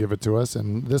ways you can give it to us,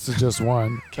 and this is just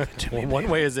one. Well, one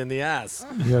way is in the ass.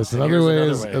 Yes, another Here's way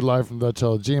another is way. at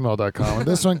livefromthedutchhall@gmail.com. And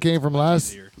this one came from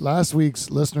last week's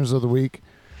listeners of the week,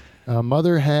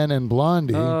 Mother Hen and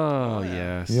Blondie. Oh,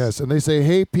 yes. Yes, and they say,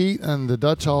 "Hey, Pete and the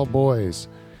Dutch Hall boys.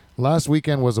 Last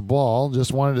weekend was a ball.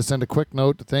 Just wanted to send a quick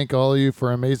note to thank all of you for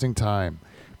an amazing time.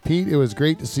 Pete, it was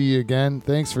great to see you again.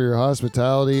 Thanks for your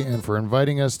hospitality and for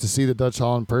inviting us to see the Dutch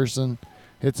Hall in person.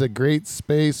 It's a great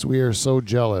space. We are so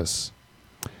jealous.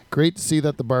 Great to see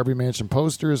that the Barbie Mansion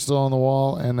poster is still on the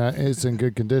wall and that it's in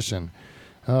good condition.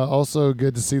 Also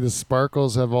good to see the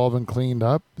sparkles have all been cleaned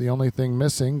up. The only thing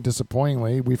missing,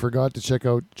 disappointingly, we forgot to check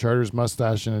out Charter's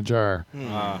mustache in a jar.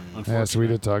 Yeah, so we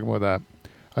did talk about that.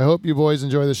 I hope you boys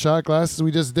enjoy the shot glasses we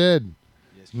just did.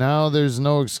 Now there's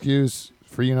no excuse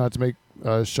for you not to make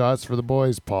shots for the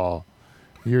boys, Paul.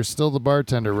 You're still the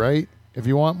bartender, right? If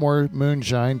you want more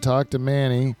moonshine, talk to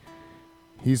Manny.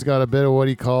 He's got a bit of what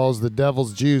he calls the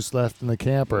devil's juice left in the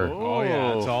camper. Oh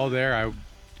yeah, it's all there. I'm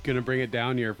gonna bring it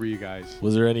down here for you guys.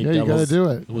 Was there any Yeah, you gotta devil's, do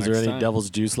it. Was there Next any time. devil's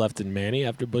juice left in Manny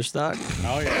after Bush Stock?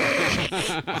 Oh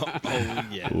yeah.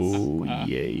 Oh,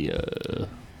 yeah.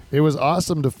 It was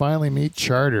awesome to finally meet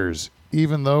Charters,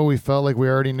 even though we felt like we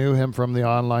already knew him from the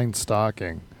online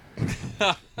stalking.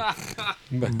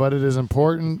 But it is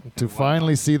important to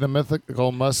finally see the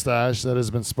mythical mustache that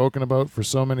has been spoken about for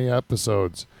so many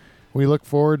episodes. We look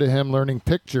forward to him learning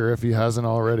Picture if he hasn't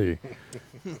already,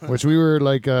 which we were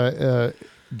like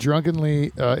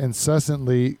drunkenly,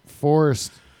 incessantly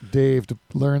forced Dave to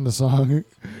learn the song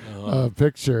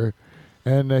Picture,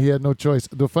 and he had no choice.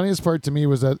 The funniest part to me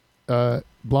was that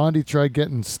Blondie tried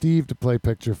getting Steve to play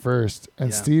Picture first,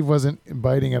 and Steve wasn't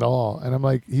biting at all. And I'm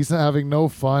like, he's not having no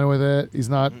fun with it. He's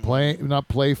not playing, not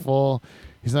playful.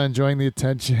 He's not enjoying the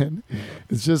attention.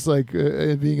 It's just like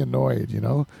being annoyed, you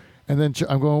know. And then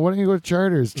I'm going, why don't you go to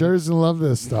Charters? Charters will love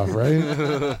this stuff, right?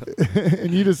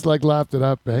 And you just like laughed it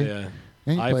up, eh? Yeah.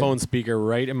 And you iPhone speaker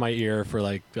right in my ear for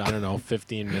like, I don't know,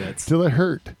 15 minutes. till it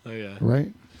hurt, Oh, yeah.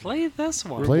 right? Play this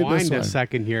one. Play Rewind this a one.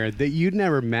 second here. That you'd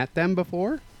never met them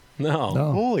before? No.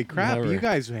 No. Holy crap! Never. You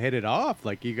guys hit it off.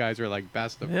 Like you guys are like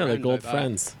best of Yeah, friends. like old I thought.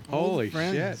 friends. Holy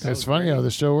friends. shit! That It's funny how the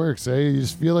show works, eh? You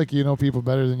just feel like you know people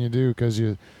better than you do because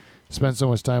you spend so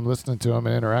much time listening to them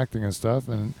and interacting and stuff.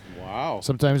 And Wow.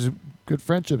 sometimes good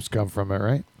friendships come from it,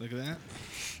 right? Look at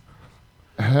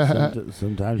that.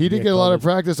 Sometimes He you did get a lot of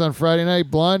called practice on Friday night.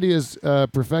 Blondie is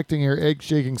perfecting her egg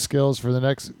shaking skills for the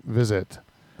next visit.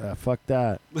 fuck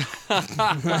that.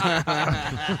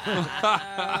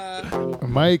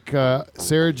 Mike,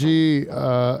 Sarah G,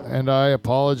 and I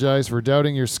apologize for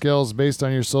doubting your skills based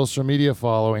on your social media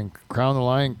following. Crown the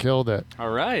Lion killed it. All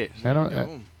right. I don't,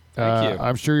 Thank you.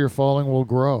 I'm sure your following will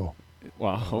grow.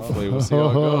 Well, hopefully we'll see how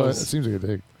it It goes. seems like a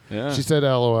dig. Yeah. She said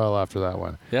LOL after that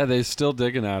one. Yeah, they're still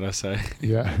digging at us, eh?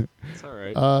 Yeah. It's all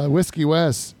right. Whiskey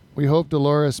West, we hope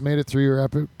Dolores made it through your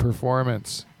epic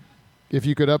performance. If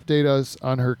you could update us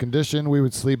on her condition, we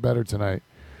would sleep better tonight.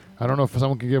 I don't know if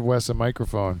someone could give Wes a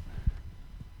microphone.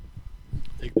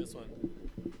 Take this one.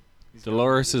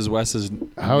 Dolores is Wes's.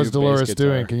 How is new bass Dolores guitar.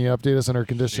 doing? Can you update us on her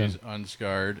condition? She's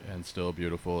unscarred and still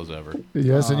beautiful as ever.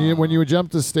 Yes, and when you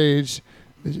jumped the stage,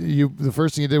 the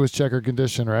first thing you did was check her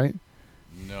condition, right?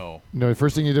 No. No, the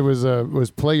first thing you did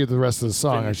was play the rest of the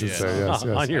song, I should Yeah. say. Yes, On yes.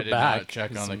 your I did back. not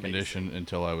check It's on the amazing. condition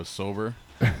until I was sober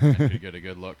and could get a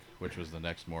good look. which was the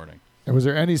next morning. And was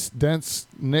there any dents,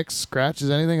 nicks, scratches,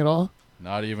 anything at all?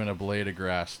 Not even a blade of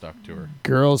grass stuck to her.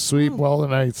 Girls, sleep well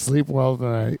tonight. Sleep well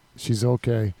tonight. She's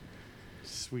okay.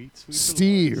 Sweet.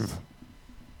 Steve,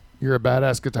 you're a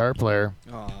badass guitar player.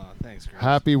 Aw, thanks, Chris.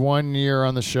 Happy 1 year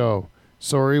on the show.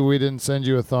 Sorry we didn't send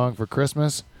you a thong for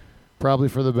Christmas. Probably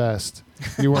for the best.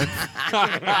 You weren't.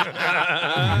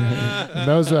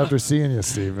 Knows after seeing you,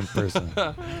 Steve, in person.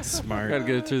 Smart. Gotta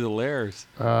get it through the layers.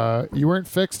 You weren't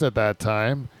fixed at that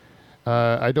time.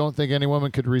 I don't think any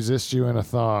woman could resist you in a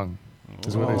thong,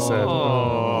 is what he said.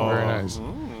 Oh, very nice.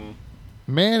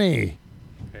 Manny.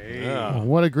 Hey.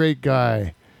 What a great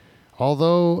guy.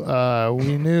 Although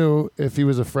we knew if he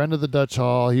was a friend of the Dutch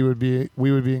Hall, we would be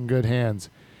in good hands.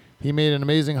 He made an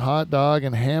amazing hot dog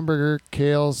and hamburger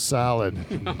kale salad.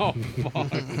 Oh,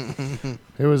 fuck.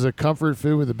 It was a comfort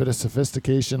food with a bit of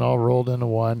sophistication all rolled into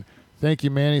one. Thank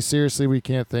you, Manny. Seriously, we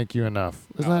can't thank you enough.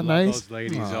 Isn't that I love nice? Those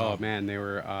ladies, oh man, they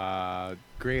were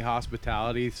great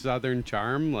hospitality, Southern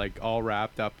charm, like all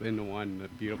wrapped up into one. The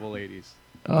beautiful ladies.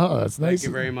 Oh, that's nice. Thank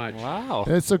you very much. Wow.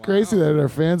 It's so crazy that our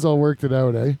fans all worked it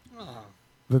out, eh? Aw,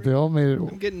 That they all made it.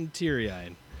 I'm getting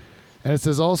teary-eyed. And it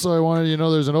says also, I wanted you to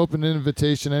know there's an open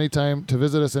invitation anytime to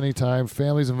visit us anytime.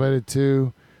 Families invited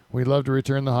too. We'd love to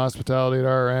return the hospitality at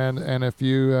our end. And if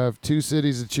you have two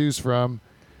cities to choose from,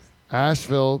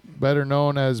 Asheville, better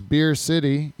known as Beer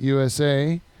City,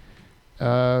 USA,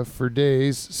 for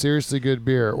days, seriously good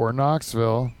beer. Or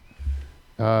Knoxville,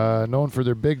 known for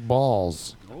their big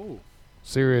balls. Oh.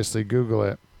 Seriously, Google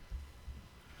it.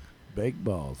 Big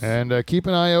balls. And keep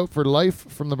an eye out for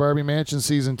Life from the Barbie Mansion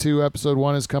Season 2. Episode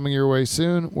 1 is coming your way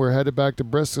soon. We're headed back to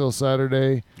Bristol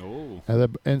Saturday. Oh. The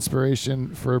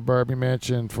inspiration for Barbie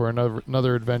Mansion for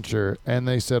another adventure. And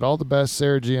they said, all the best,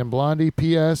 Sarah G and Blondie.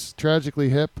 P.S. Tragically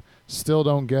hip, still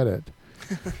don't get it.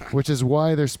 Which is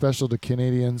why they're special to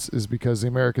Canadians, is because the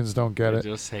Americans don't get it.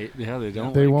 They just hate. Yeah, they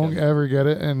don't. They like won't it. ever get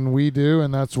it, and we do,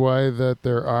 and that's why that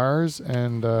they're ours,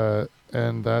 and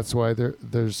that's why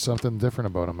there's something different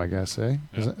about them, I guess, eh?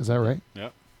 Yeah. Is that right?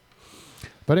 Yep.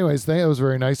 But anyways, that was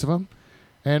very nice of him.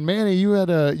 And Manny, you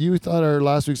thought our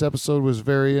last week's episode was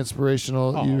very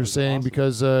inspirational. Oh, You it were was saying awesome.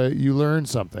 because you learned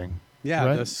something. Yeah,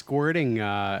 Right? the squirting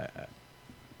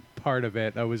part of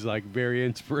it, that was like very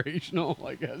inspirational,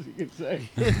 I guess you could say.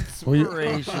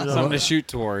 Well, Something to shoot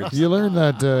towards. you learned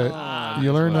that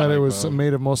you learned what that I it was like,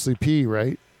 made of mostly pee,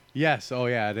 right? Yes, oh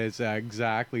yeah, it is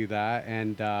exactly that.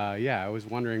 And yeah, I was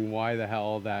wondering why the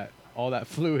hell that all that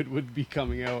fluid would be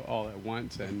coming out all at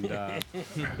once. And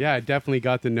yeah, I definitely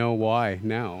got to know why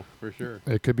now, for sure.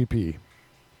 It could be pee,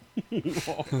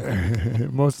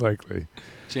 most likely.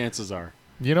 Chances are.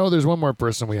 You know, there's one more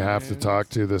person we have to talk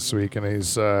to this week, and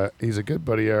he's a good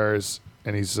buddy of ours,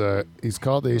 and he's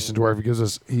called the Asian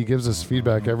Dwarf. He gives us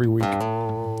feedback every week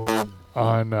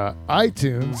on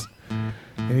iTunes,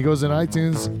 and he goes in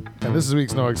iTunes, and this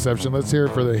week's no exception. Let's hear it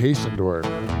for the Haitian Dwarf.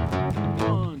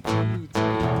 1, 2, 3,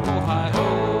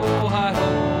 oh hi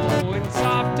ho, it's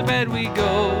off to bed we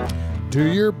go.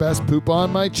 Do your best poop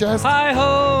on my chest. Hi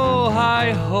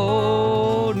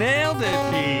ho, nailed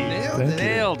it, Pete. Thank you.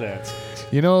 Nailed it.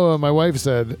 You know, my wife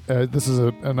said, this is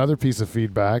another piece of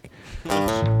feedback.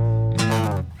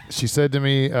 She said to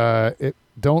me,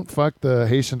 don't fuck the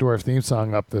Haitian Dwarf theme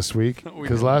song up this week, We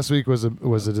because didn't. last week was a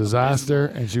disaster,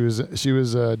 and she was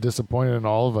disappointed in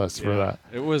all of us for that.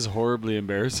 It was horribly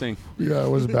embarrassing. Yeah, it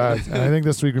was bad. And I think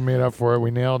this week we made up for it.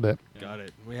 We nailed it. Got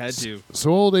it. We had to. So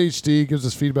Old HD gives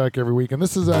us feedback every week, and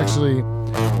this is actually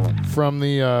from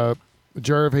the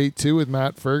Jar of Hate 2 with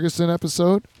Matt Ferguson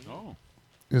episode, Oh.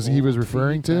 as he was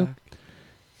referring to.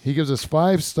 He gives us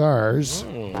 5 stars.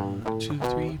 1, 2,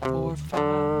 3, 4,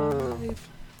 5.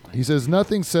 He says,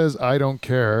 nothing says I don't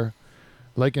care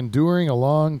like enduring a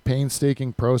long,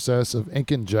 painstaking process of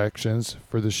ink injections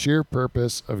for the sheer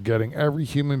purpose of getting every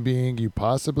human being you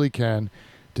possibly can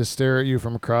to stare at you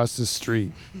from across the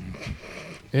street.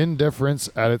 Indifference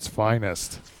at its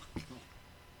finest.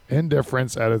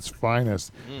 Indifference at its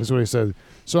finest is what he said.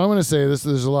 So I'm going to say this.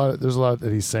 There's a lot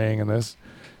that he's saying in this.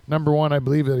 Number one, I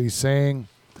believe that he's saying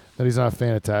that he's not a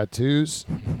fan of tattoos,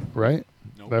 right?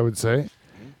 Nope. I would say.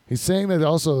 He's saying that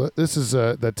also. This is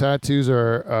that tattoos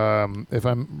are, if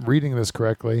I'm reading this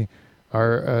correctly,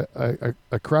 are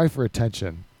a cry for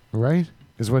attention, right?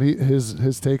 Is what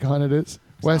his take on it is.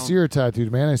 Wes, you're a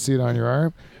tattooed man. I see it on your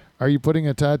arm. Are you putting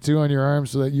a tattoo on your arm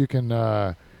so that you can?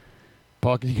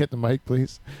 Paul, can you get the mic,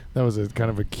 please? That was a kind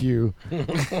of a cue.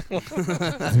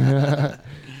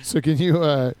 So can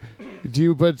you? Do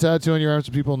you put a tattoo on your arm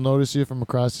so people notice you from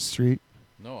across the street?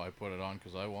 No, I put it on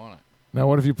because I want it. Now,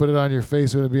 what if you put it on your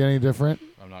face? Would it be any different?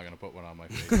 I'm not gonna put one on my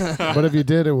face. But if you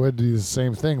did, it would be the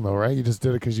same thing, though, right? You just did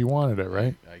it because you wanted it,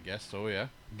 right? I guess so. Yeah.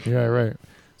 Yeah, right.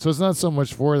 So it's not so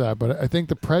much for that, but I think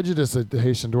the prejudice that the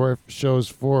Haitian dwarf shows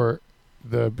for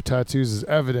the tattoos is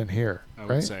evident here, I right?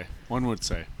 would say. One would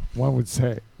say. One would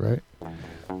say, right?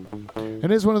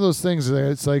 And it's one of those things that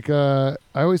it's like I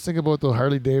always think about the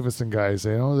Harley Davidson guys.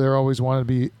 You know, they're always want to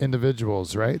be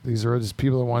individuals, right? These are just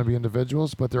people that want to be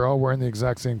individuals, but they're all wearing the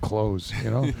exact same clothes.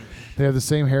 You know, they have the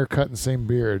same haircut and same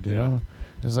beard. You know,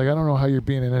 it's like I don't know how you're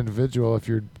being an individual if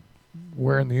you're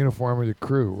wearing the uniform of the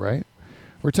crew, right?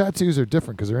 Where tattoos are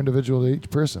different because they're individual to each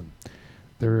person.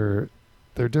 They're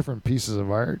different pieces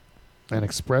of art and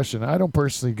expression. I don't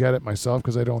personally get it myself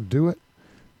because I don't do it.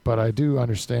 But I do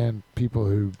understand people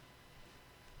who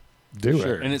do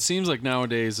Sure. it. And it seems like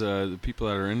nowadays the people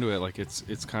that are into it, like it's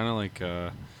kind of like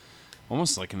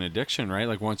almost like an addiction, right?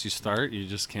 Like once you start, you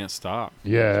just can't stop.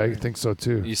 Yeah, I think so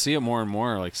too. You see it more and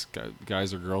more, like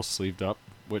guys or girls sleeved up.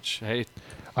 Which, hey,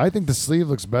 I think the sleeve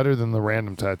looks better than the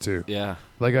random tattoo. yeah,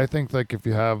 Like I think like if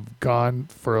you have gone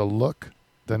for a look,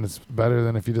 then it's better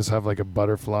than if you just have like a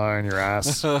butterfly in your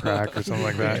ass crack or something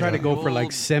like that. Try to you know? go for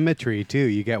like symmetry too.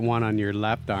 You get one on your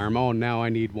left arm. Oh, now I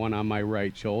need one on my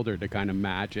right shoulder to kind of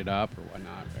match it up or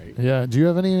whatnot, right? Yeah. Do you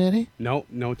have any?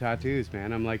 No tattoos,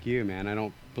 man. I'm like you, man. I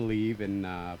don't believe in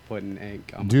putting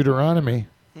ink on Deuteronomy.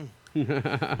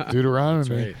 my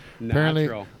Deuteronomy. right. Apparently,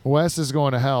 natural. Wes is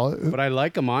going to hell. But I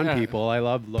like them on Yeah. people. I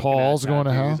love looking Paul's at going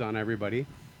to tattoos hell? on everybody.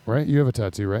 Right? You have a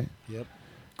tattoo, right? Yep.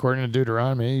 According to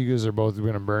Deuteronomy, you guys are both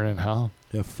going to burn in hell.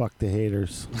 Yeah, fuck the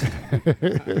haters.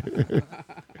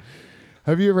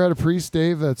 Have you ever had a priest,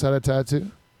 Dave, that's had a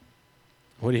tattoo?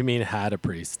 What do you mean had a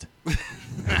priest? You know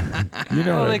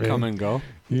well, what I they mean. come and go.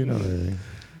 You know what I mean.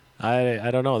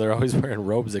 I don't know. They're always wearing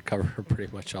robes that cover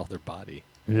pretty much all their body.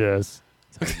 Yes.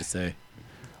 It's hard to say.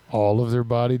 All of their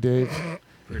body, Dave.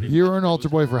 You were an altar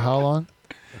boy for how long?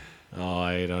 Oh,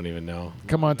 I don't even know.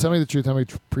 Come on, tell me the truth. How many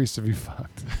priests have you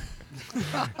fucked?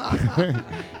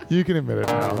 You can admit it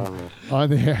now. On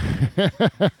the air.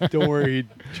 Don't worry,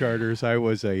 Charters. I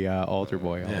was a altar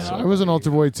boy also. Yeah. I was an altar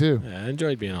boy too. Yeah, I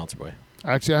enjoyed being an altar boy.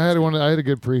 Actually, I had a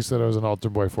good priest that I was an altar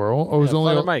boy for. I was Yeah,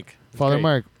 only Father Mike. Father Great.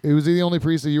 Mike. Was he the only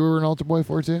priest that you were an altar boy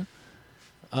for too?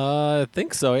 I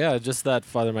think so. Yeah, just that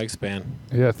Father Mike span.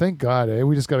 Yeah, thank God. Eh?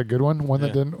 We just got a good one. One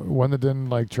that Yeah. didn't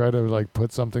like try to like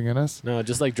put something in us. No,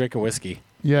 just like drinking whiskey.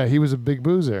 Yeah, he was a big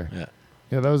boozer. Yeah.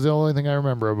 Yeah, that was the only thing I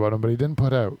remember about him. But he didn't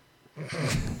put out.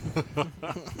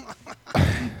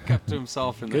 Kept to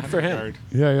himself in Good that for him. regard.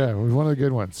 Yeah, it was one of the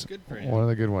good ones. Good for him. One of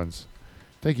the good ones.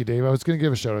 Thank you, Dave. I was going to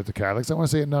give a shout out to Catholics. I want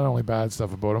to say not only bad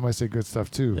stuff about them, I say good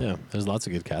stuff too. Yeah, there's lots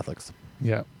of good Catholics.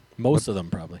 Yeah, Most of them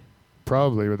probably.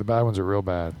 probably, but the bad ones are real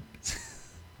bad.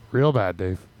 Real bad,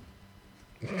 Dave.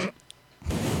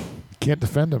 Can't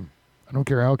defend them. I don't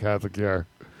care how Catholic you are.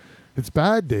 It's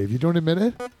bad, Dave. You don't admit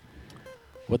it?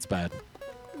 What's bad?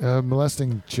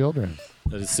 Molesting children.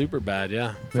 That is super bad.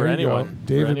 Yeah, There for you go. anyone.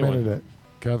 Dave for anyone. admitted it.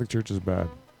 Catholic Church is bad.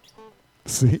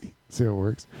 See how it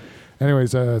works.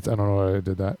 Anyways, I don't know why I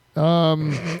did that.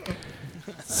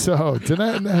 So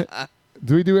tonight,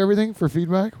 do we do everything for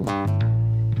feedback?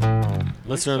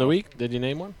 Listener of the week. Did you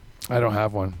name one? I don't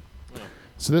have one. Oh.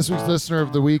 So this week's listener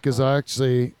of the week is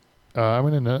actually, I'm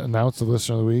going to announce the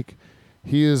listener of the week.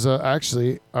 He is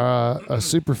actually a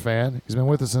super fan. He's been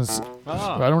with us since,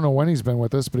 I don't know when he's been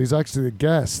with us, but he's actually the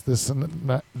guest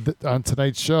on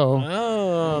tonight's show.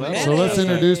 Oh, So let's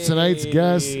introduce tonight's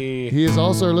guest. He is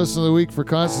also our listener of the week for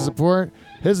constant support.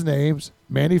 His name's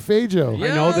Manny Feijo.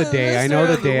 I know the day. I know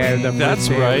the day. The That's first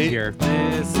day I was right. here.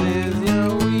 This is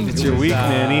your week. It's your week,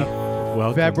 Manny.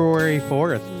 Welcome. February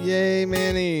 4th. Yay,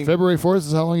 Manny. February 4th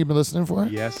is how long you've been listening for?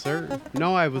 Yes, sir.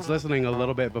 No, I was listening a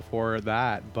little bit before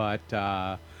that, but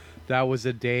that was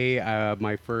the day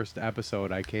my first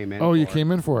episode I came in. Oh, you for.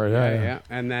 came in for it. Yeah.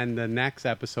 And then the next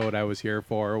episode I was here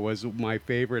for was my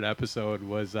favorite episode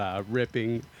was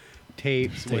ripping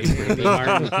tapes with Andy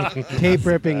Martin. Tape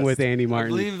ripping with Andy I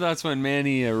Martin. believe that's when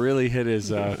Manny really hit his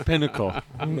pinnacle.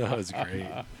 That was great.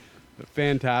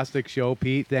 Fantastic show,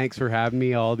 Pete. Thanks for having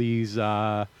me all these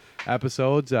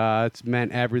episodes. It's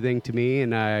meant everything to me,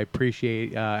 and I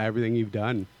appreciate everything you've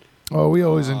done. Oh, we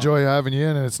always enjoy having you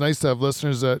in, and it's nice to have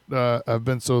listeners that have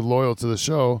been so loyal to the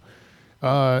show.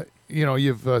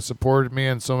 You've supported me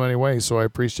in so many ways, so I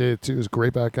appreciate it too. It's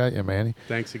great back at you, Manny.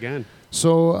 Thanks again.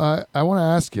 So I want to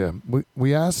ask you.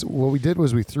 We asked. What we did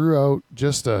was we threw out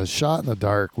just a shot in the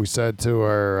dark. We said to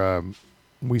our.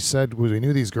 We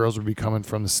knew these girls would be coming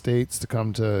from the States to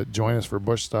come to join us for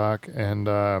Bush Stock, and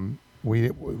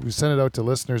we sent it out to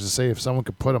listeners to say if someone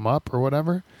could put them up or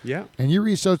whatever. Yeah. And you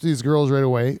reached out to these girls right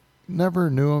away. never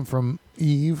knew him from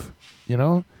Eve, you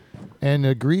know, and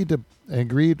agreed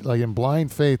like in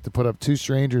blind faith to put up two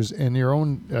strangers in your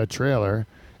own trailer,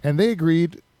 and they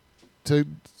agreed to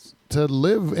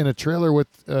live in a trailer with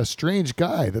a strange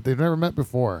guy that they've never met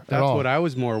before. That's what I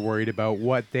was more worried about,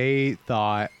 what they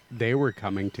thought they were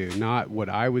coming to, not what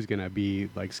I was going to be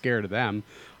like scared of them.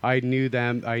 I knew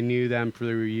them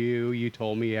through you. You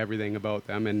told me everything about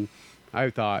them, and I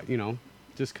thought,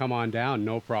 just come on down,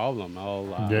 no problem. I'll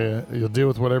you'll deal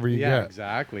with whatever you get. Yeah,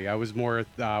 exactly. I was more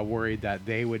worried that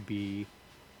they would be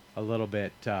a little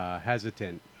bit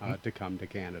hesitant to come to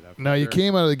Canada. Now, you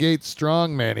came out of the gate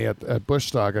strong, Manny, at Bush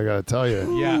Stock, I got to tell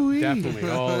you. Yeah, definitely.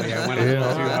 Oh, yeah, I went a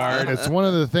little too hard. It's one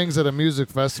of the things at a music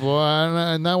festival,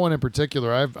 and that one in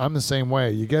particular, I'm the same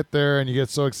way. You get there and you get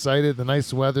so excited, the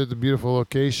nice weather, the beautiful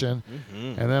location,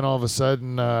 and then all of a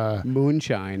sudden...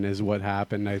 moonshine is what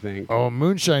happened, I think. Oh,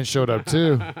 moonshine showed up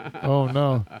too. Oh,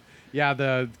 no. Yeah,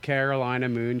 the Carolina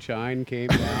moonshine came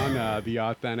down, the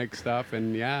authentic stuff,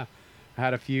 and yeah... I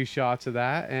had a few shots of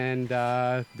that, and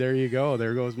there you go.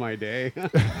 There goes my day.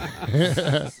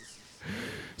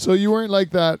 So you weren't like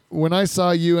that. When I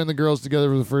saw you and the girls together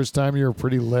for the first time, you were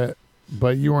pretty lit,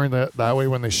 but you weren't that way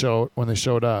when they showed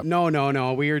up.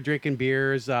 No. We were drinking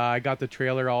beers. I got the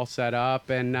trailer all set up,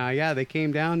 and they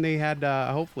came down. They had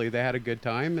hopefully they had a good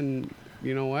time, and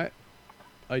you know what?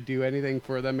 I'd do anything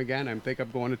for them again. I think I'm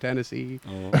going to Tennessee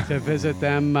to visit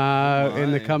them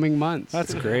in the coming months.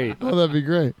 That's great. Oh, that'd be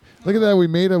great. Look at that. We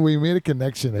made a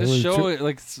connection. This show,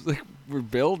 it's like we're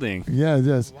building. Yeah,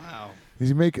 yes. Wow.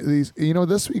 You make these.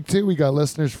 This week too, we got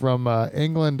listeners from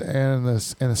England and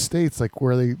the States, like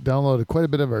where they downloaded quite a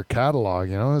bit of our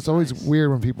catalog. It's always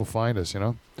weird when people find us.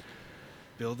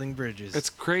 Building bridges. It's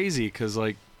crazy because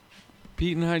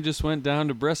Pete and I just went down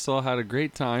to Bristol, had a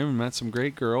great time, and met some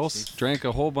great girls. Drank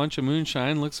a whole bunch of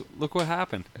moonshine. Look what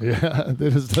happened. Yeah,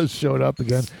 they just showed up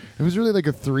again. It was really like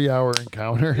a 3-hour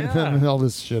encounter, and then all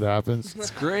this shit happens. It's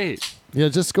great. Yeah,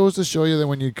 it just goes to show you that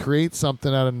when you create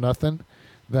something out of nothing,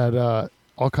 that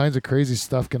all kinds of crazy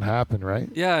stuff can happen, right?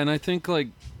 Yeah, and I think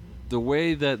the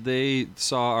way that they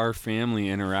saw our family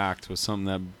interact was something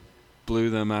that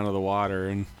blew them out of the water,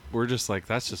 and we're just like,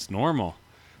 that's just normal.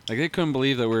 They couldn't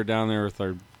believe that we were down there with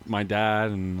my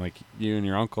dad and you and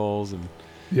your uncles, and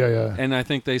yeah. And I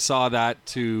think they saw that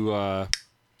to a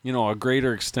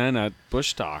greater extent at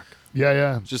Bush Talk.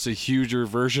 Yeah. Just a huger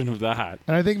version of that.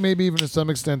 And I think maybe even to some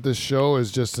extent this show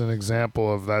is just an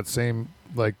example of that same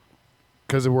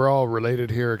because we're all related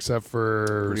here except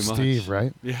for Pretty Steve, much.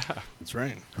 right? Yeah, that's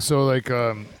right. So it's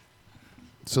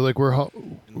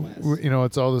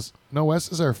all this. No,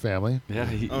 Wes is our family. Yeah.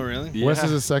 Oh, really? Yeah. Wes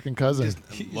is a second cousin.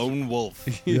 Lone wolf.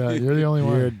 Yeah, you're the only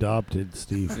You're one. adopted,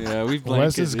 Steve. Yeah, we've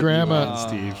Wes's blanketed grandma. you on,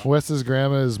 Steve. Wes's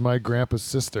grandma is my grandpa's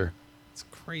sister. It's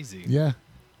crazy. Yeah,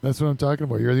 that's what I'm talking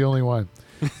about. You're the only one.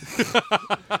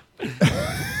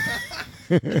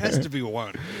 There has to be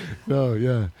one. Oh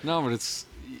yeah. No, but it's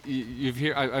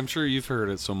I'm sure you've heard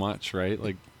it so much, right?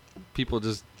 People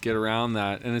just get around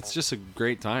that, and it's just a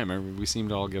great time. We seem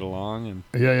to all get along, and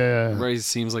Yeah. everybody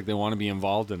seems like they want to be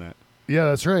involved in it. Yeah,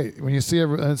 that's right. When you see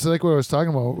and it's like what I was talking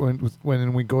about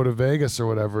when we go to Vegas or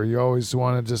whatever, you always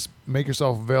want to just make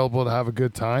yourself available to have a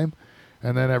good time,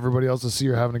 and then everybody else will see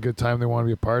you're having a good time. They want to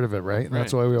be a part of it, right? And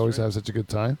that's why we always have such a good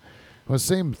time. Well, the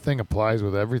same thing applies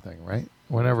with everything, right?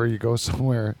 Whenever you go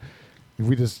somewhere,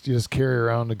 you just carry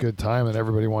around a good time, and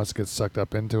everybody wants to get sucked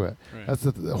up into it. Right. That's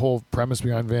the whole premise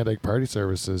behind Van Dyke Party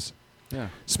Services. Yeah.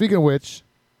 Speaking of which,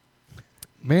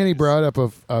 Manny brought up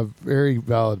a very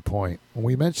valid point.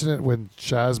 We mentioned it when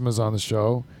Shazma's on the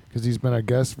show because he's been a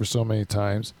guest for so many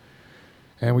times,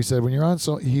 and we said when you're on,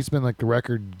 he's been the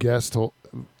record guest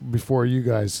before you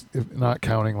guys, if not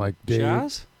counting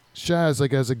Dave. Shaz,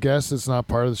 as a guest, it's not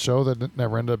part of the show. That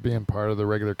never ended up being part of the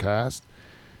regular cast.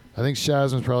 I think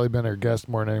Shaz has probably been our guest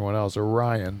more than anyone else, or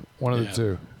Ryan, one of the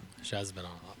two. Shaz has been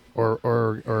on.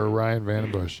 Or Ryan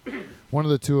Vandenbush, one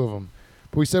of the two of them.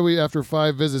 But we said after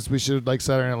 5 visits, we should,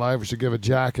 Saturday Night Live, we should give a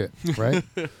jacket, right?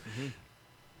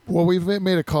 Well, we've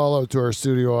made a call out to our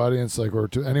studio audience, or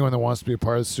to anyone that wants to be a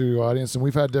part of the studio audience, and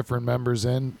we've had different members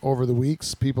in over the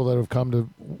weeks, people that have come to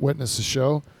witness the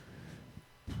show.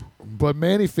 But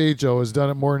Manny Feijo has done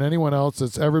it more than anyone else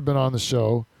that's ever been on the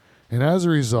show, and as a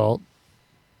result,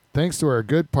 thanks to our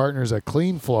good partners at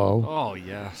Clean Flow, Oh,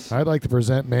 yes. I'd like to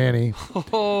present Manny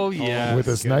Oh, yes. with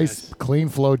this nice Clean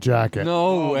Flow jacket.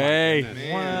 No way.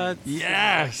 What?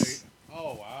 Yes.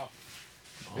 Oh, wow.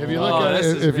 If you look at this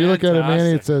it, is if you look at it, Manny,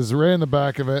 it fantastic. says right in the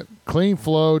back of it: Clean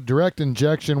Flow, Direct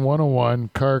Injection 101,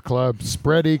 Car Club,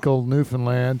 Spread Eagle,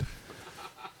 Newfoundland.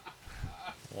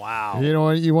 Wow. You know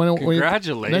what? You want to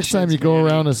Congratulations. next time you go Manny.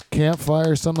 around a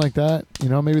campfire or something like that. You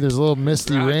know, maybe there's a little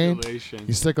misty rain. Congratulations.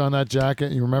 You stick on that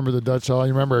jacket. You remember the Dutch Hall.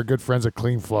 You remember our good friends at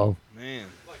Clean Flow. Man.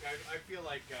 Like I feel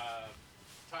like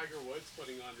Tiger Woods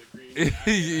putting on the green.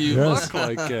 You Yes.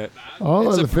 look like it. Oh,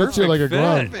 It's it a fits you like a perfect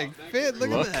glove. fit. Perfect fit. Look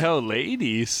Look at that. how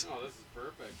ladies. Oh, this is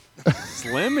perfect.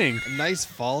 Slimming. A nice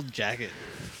fall jacket.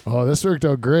 Oh, this worked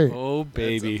out great. Oh,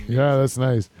 baby. Yeah, that's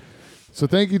nice. So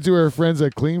thank you to our friends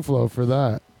at Clean Flow for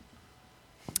that.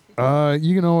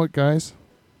 You know what, guys?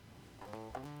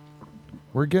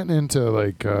 We're getting into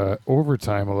like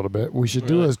overtime a little bit. We should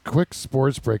do a quick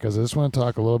sports break because I just want to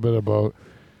talk a little bit about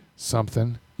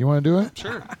something. You want to do it?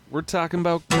 Sure. We're talking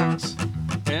about cocks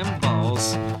and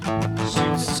balls.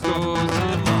 Shoots, scores,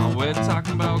 and all. We're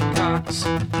talking about cocks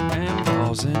and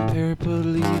balls and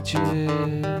paraplegics.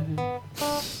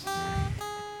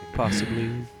 Possibly.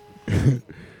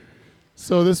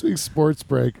 So this week's sports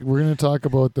break, we're going to talk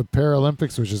about the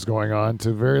Paralympics, which is going on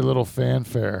to very little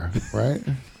fanfare, right?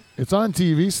 It's on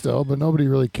TV still, but nobody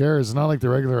really cares. It's not like the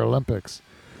regular Olympics.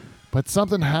 But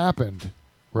something happened,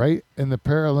 right, in the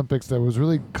Paralympics that was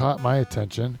really caught my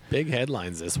attention. Big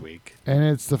headlines this week. And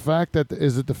it's the fact that,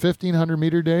 is it the 1,500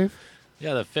 meter, Dave?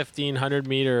 Yeah, the 1,500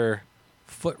 meter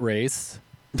foot race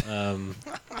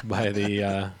by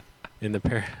the in the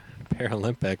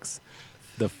Paralympics.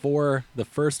 The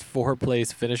first four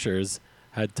place finishers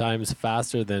had times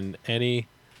faster than any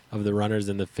of the runners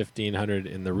in the 1,500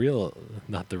 in the real,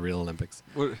 not the real Olympics,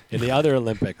 What? in the other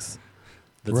Olympics.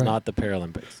 That's Right. not the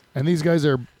Paralympics. And these guys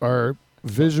are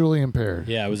visually impaired.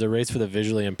 Yeah, it was a race for the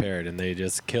visually impaired, and they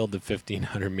just killed the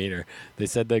 1,500 meter. They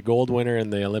said the gold winner in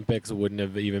the Olympics wouldn't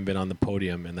have even been on the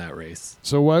podium in that race.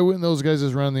 So why wouldn't those guys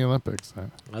just run the Olympics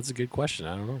then? That's a good question.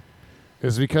 I don't know.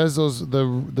 It's because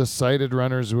the sighted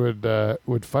runners would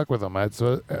fuck with them. That's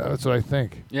what I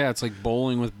think. Yeah, it's like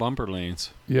bowling with bumper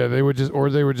lanes. Yeah, they would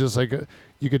just like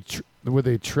you could would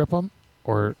they trip them,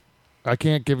 or I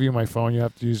can't give you my phone. You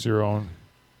have to use your own.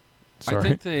 Sorry. I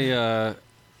think they,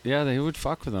 they would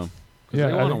fuck with them. Yeah,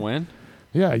 They I want to think- win.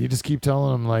 Yeah, you just keep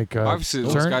telling them like Obviously,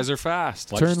 those turn- guys are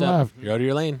fast. Watch Turn your step. left. You're out of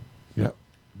your lane.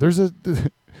 There's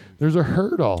a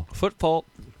hurdle. Foot fault.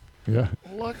 Yeah,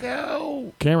 Look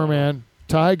out. cameraman,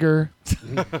 tiger.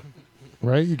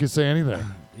 Right, you can say anything.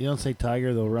 You don't say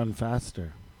tiger, they'll run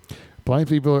faster. Blind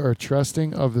people are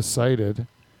trusting of the sighted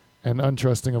and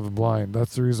untrusting of the blind.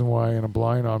 That's the reason why in a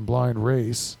blind on blind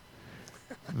race,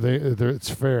 it's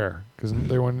fair because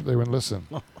they wouldn't listen.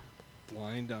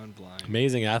 Blind on blind.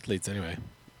 Amazing athletes, anyway.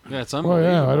 Yeah, it's Well,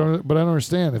 unbelievable. yeah, I don't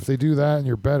understand. If they do that and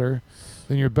you're better,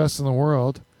 then you're best in the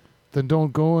world, then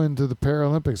don't go into the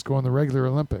Paralympics. Go in the regular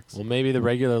Olympics. Well, maybe the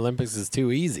regular Olympics is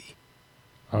too easy.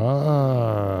 Now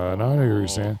I know what you're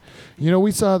saying. You know,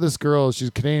 we saw this girl. She's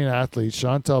a Canadian athlete,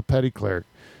 Chantal Petitclerc.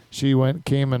 She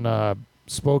came and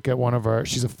spoke at one of our.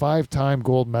 She's a 5-time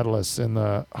gold medalist in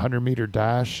the 100-meter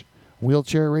dash,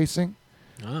 wheelchair racing,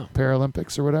 Oh.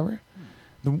 Paralympics or whatever.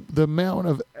 The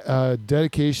amount of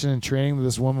dedication and training that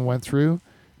this woman went through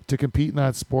to compete in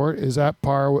that sport is at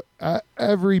par,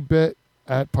 every bit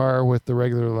at par with the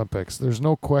regular Olympics. There's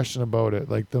no question about it.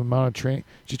 Like the amount of training,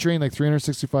 she trained like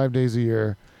 365 days a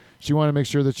year. She wanted to make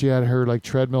sure that she had her like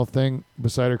treadmill thing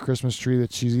beside her Christmas tree,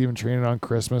 that she's even training on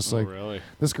Christmas. Like really?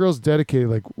 this girl's dedicated,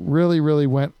 like really, really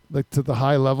went like to the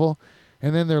high level.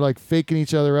 And then they're like faking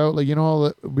each other out. Like, you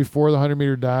know, before the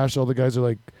 100-meter dash, all the guys are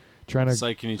like trying to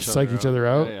Psyching each other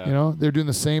out. Yeah, yeah. You know, they're doing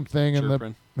the same thing in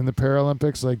Chirping. the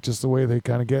Paralympics, like just the way they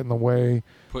kind of get in the way,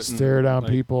 Putting, stare down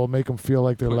like, people, make them feel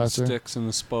like they're putting lesser. sticks in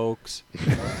the spokes.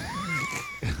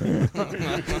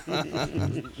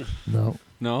 No,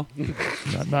 No?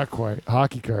 not quite.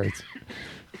 Hockey cards,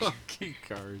 Key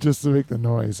cards. just to make the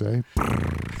noise, eh?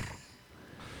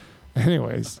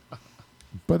 Anyways,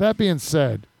 but that being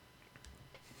said,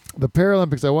 the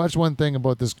Paralympics, I watched one thing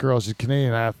about this girl. She's a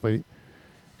Canadian athlete,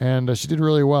 and she did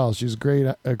really well. She's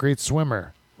a great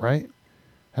swimmer, right?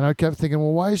 And I kept thinking,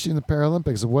 well, why is she in the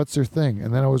Paralympics? What's her thing?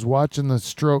 And then I was watching the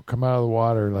stroke come out of the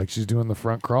water, like she's doing the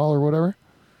front crawl or whatever.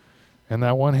 And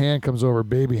that one hand comes over,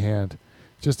 baby hand.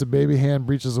 Just a baby hand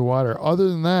breaches the water. Other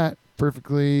than that,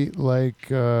 perfectly like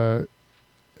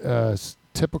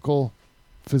typical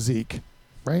physique,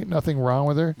 right? Nothing wrong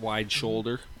with her. Wide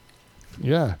shoulder.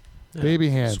 Yeah, Yeah. baby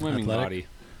hand. Swimming Athletic. body.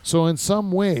 So in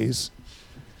some ways,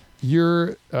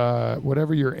 your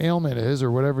whatever your ailment is, or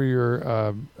whatever your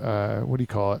what do you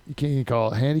call it? You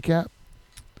call it handicap.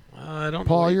 I don't know.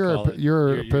 Paul, what you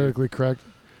you're call it. politically correct.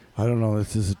 I don't know.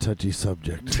 This is a touchy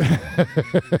subject.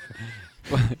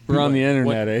 We're on the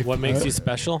internet, eh? What makes you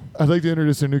special? I'd like to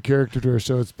introduce a new character to our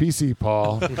show. It's PC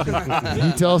Paul.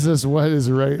 He tells us what is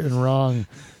right and wrong.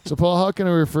 So, Paul, how can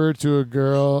I refer to a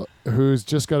girl who's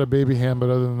just got a baby hand, but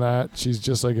other than that, she's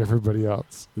just like everybody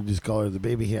else? We just call her the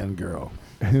baby hand girl.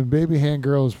 And baby hand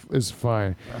girl is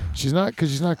fine. She's not,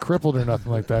 because she's not crippled or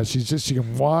nothing like that. She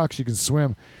can walk, she can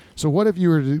swim. So what if you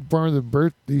were born with a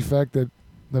birth defect that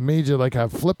made you like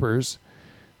have flippers,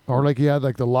 or like you had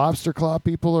like the lobster claw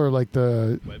people, or like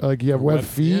you have webbed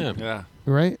feet, Yeah.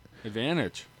 right?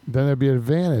 Advantage. Then there'd be an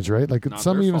advantage, right? Like Not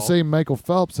some their even fault. say Michael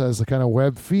Phelps has the kind of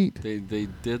webbed feet. They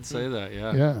did say that,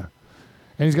 yeah. Yeah.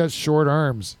 And he's got short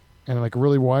arms and like a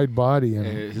really wide body and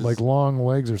His- like long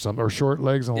legs or something, or short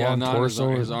legs and Yeah, long no, torso.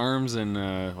 his arms and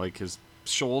like his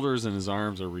shoulders and his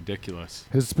arms are ridiculous.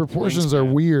 His proportions are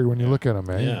wingspan. weird when you look at him,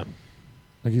 man. Yeah.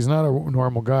 Like he's not a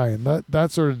normal guy, and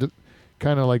that sort of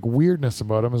kind of like weirdness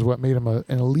about him is what made him an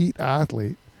elite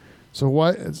athlete. So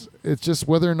it's just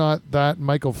whether or not that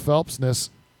Michael Phelpsness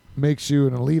makes you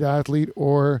an elite athlete,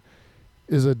 or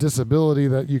is a disability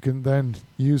that you can then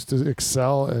use to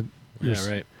excel at. Yeah,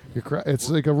 right. It's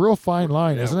like a real fine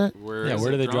line, isn't it? Where Yeah, is where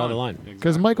it do they draw the drawn? line? Because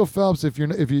Exactly. Michael Phelps, if you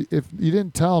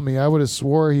didn't tell me, I would have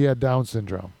swore he had Down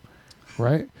syndrome,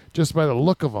 right? Just by the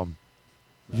look of him.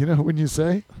 You know when you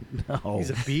say No. He's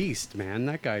a beast, man.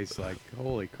 That guy's like,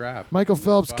 holy crap. Michael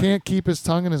Phelps can't keep his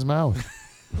tongue in his mouth.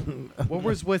 What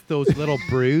was with those little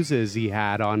bruises he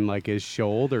had on like his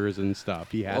shoulders and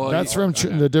stuff? He had. Oh, That's from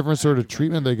the different sort of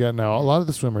treatment they get now. A lot of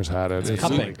the swimmers had it. It's It's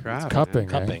cupping. crap. cupping.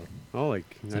 eh? Cupping. Oh, like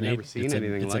It's I've an never a- seen it's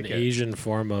anything it's like an it. Asian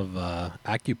form of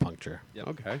acupuncture.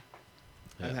 Okay.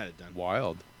 I've had it done.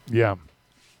 Wild. Yeah.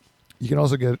 You can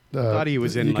also get. thought he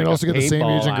was in, You can like, a also get the same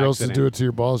paintball Asian girls to accident. do it to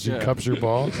your balls. She Yeah. cups your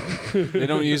balls. They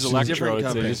don't use Different electrodes, they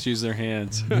cupping. just use their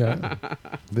hands. Yeah.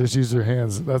 They just use their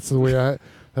hands. That's the way I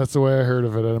heard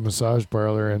of it at a massage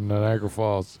parlor in Niagara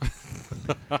Falls.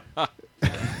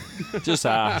 Just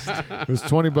ask. It was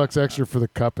 $20 extra for the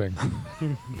cupping.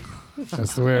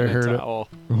 That's the way I heard it. Towel.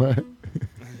 What?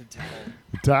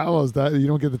 The towel is that you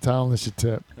don't get the towel unless you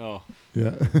tip. Oh,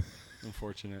 Yeah.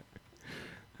 unfortunate.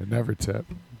 I never tip.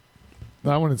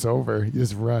 Not when it's over. You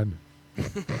just run.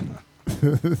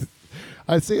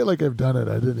 I say it like I've done it.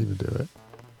 I didn't even do it.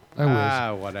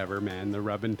 I wish. Whatever, man. The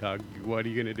rub and tug. What are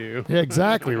you gonna do? Yeah,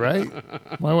 exactly, right?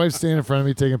 My wife's standing in front of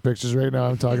me taking pictures right now.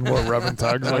 I'm talking about rubbing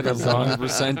tugs like I'm That's done.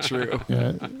 100% true.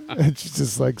 Yeah. And she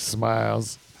just like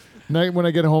smiles. Night when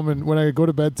I get home and when I go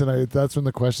to bed tonight, that's when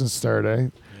the questions start, eh?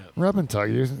 Rub and tug.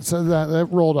 You said that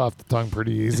rolled off the tongue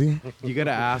pretty easy. You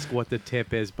gotta ask what the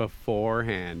tip is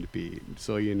beforehand, Pete,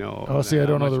 so you know. Oh, see, I how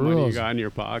don't know much the money rules. You got in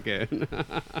your pocket.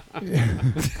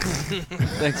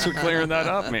 Thanks for clearing that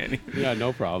up, Manny. Yeah,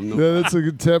 no problem. No Yeah, that's a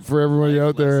good tip for everybody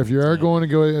out there. If you are going to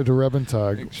go to rub and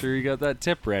tug, Make sure you got that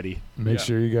tip ready. make Yeah.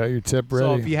 sure you got your tip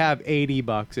So if ready. you have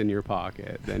 $80 in your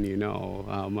pocket, then you know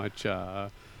how much you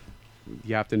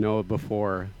have to know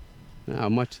before. How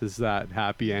much is that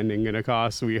happy ending gonna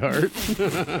cost, sweetheart?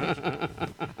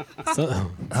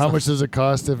 So, How much does it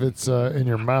cost if it's in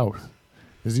your mouth?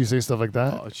 Does you say stuff like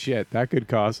that? Oh shit, that could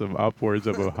cost them upwards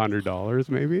of $100,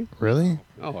 maybe. Really?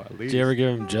 Oh, at least. did you ever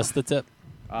give him just the tip?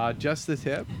 Just the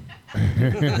tip.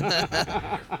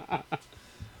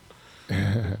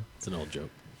 It's an old joke.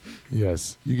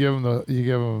 Yes. You give them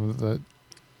the.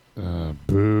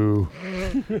 Boo!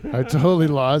 I totally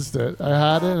lost it. I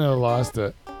had it and I lost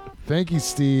it. Thank you,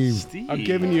 Steve. I'm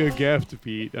giving you a gift,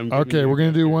 Pete. Okay, we're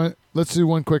gonna do one. Let's do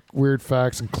one quick weird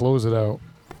facts and close it out.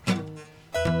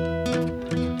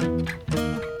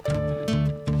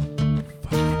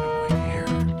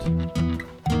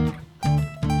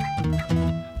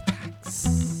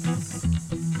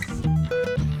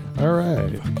 All right.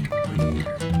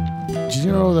 Did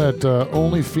you know that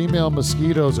only female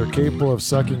mosquitoes are capable of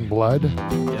sucking blood?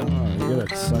 Oh, you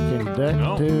good at sucking dick,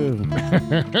 No. too.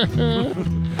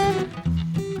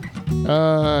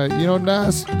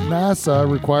 NASA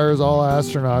requires all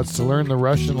astronauts to learn the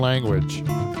Russian language.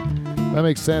 That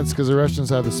makes sense because the Russians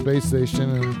have the space station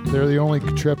and they're the only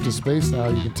trip to space now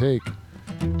you can take.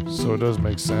 So it does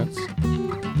make sense.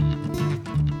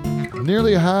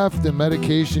 Nearly half the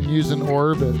medication used in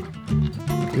orbit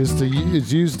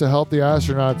is used to help the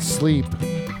astronauts sleep.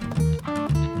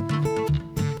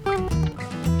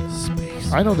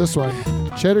 I know this one.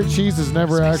 Cheddar cheese is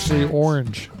never actually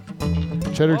orange.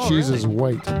 Cheddar cheese is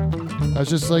white. That's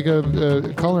just like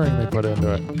a coloring they put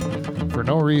into it for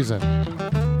no reason.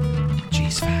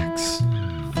 Cheese facts.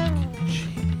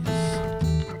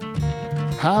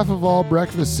 Half of all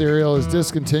breakfast cereal is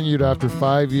discontinued after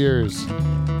 5 years.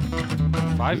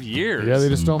 5 years. Yeah, they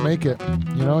just don't make it.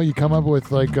 You know, you come up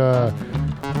with like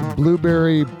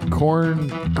blueberry corn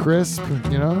crisp,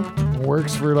 you know,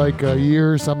 works for like a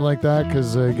year or something like that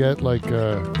because they get like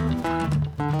a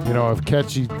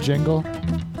catchy jingle,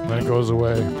 then it goes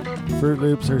away. Fruit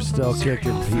Loops are still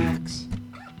kicking, Pete.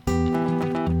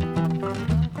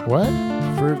 What?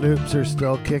 Fruit Loops are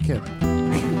still kicking.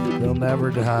 They'll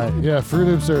never die. Yeah, Fruit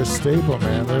Loops are a staple,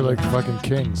 man. They're like fucking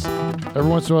kings. Every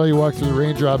once in a while you walk through the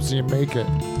raindrops and you make it.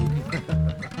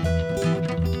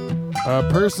 A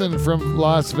person from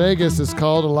Las Vegas is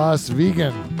called a Las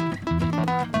Vegan.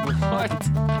 What?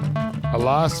 A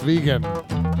Las Vegan.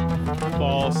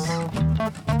 False.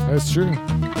 That's true.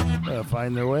 Gotta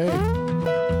find their way.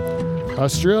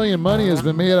 Australian money has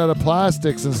been made out of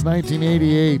plastic since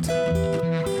 1988.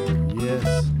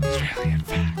 Yes. Australian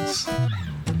facts.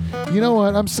 You know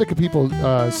what? I'm sick of people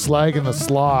slagging the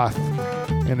sloth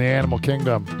in the animal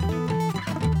kingdom.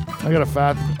 I got a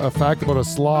fact about a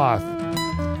sloth.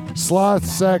 Sloth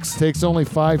sex takes only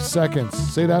 5 seconds.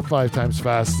 Say that 5 times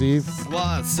fast, Steve.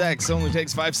 Sloth sex only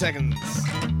takes 5 seconds.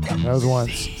 That was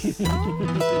once.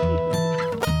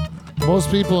 Most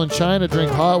people in China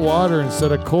drink hot water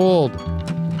instead of cold.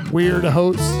 Weird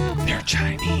hosts. They're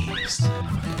Chinese.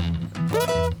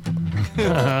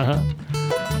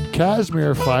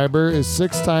 Cashmere fiber is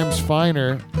 6 times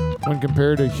finer when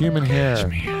compared to human hair.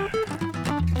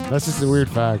 That's just a weird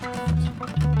fact.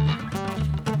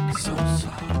 So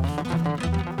soft.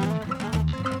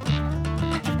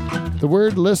 The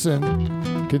word listen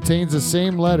contains the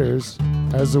same letters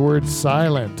as the word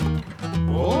silent.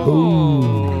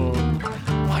 Ooh.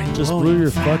 Just blew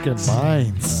your fucking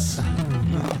minds.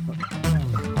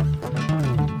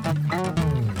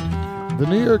 The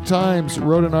New York Times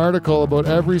wrote an article about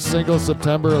every single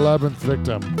September 11th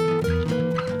victim.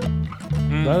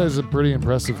 That is a pretty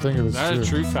impressive thing if it's Is that a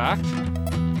true fact?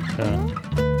 Yeah.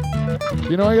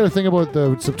 You know, I got to think about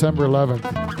the September 11th.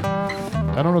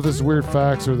 I don't know if this is weird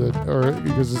facts or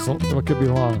because it could be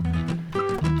long.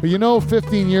 But you know,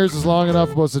 15 years is long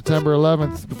enough about September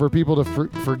 11th for people to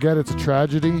forget it's a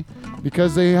tragedy,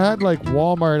 because they had like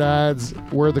Walmart ads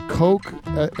where the Coke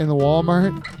in the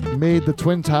Walmart made the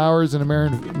Twin Towers and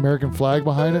American flag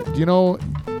behind it. Do you know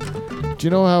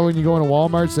how when you go into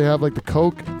Walmarts they have like the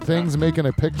Coke things making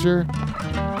a picture?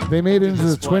 They made it into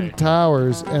the Twin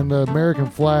Towers and the American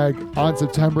flag on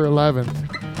September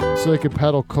 11th so they could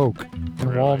peddle Coke in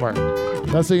Walmart.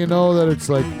 That's how you know that it's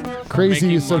like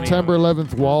crazy September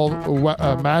 11th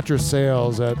mattress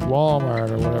sales at Walmart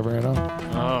or whatever, you know?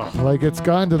 Oh. Like, it's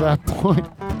gotten to that point.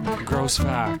 Gross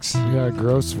facts. Yeah,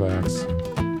 gross facts.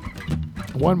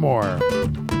 One more.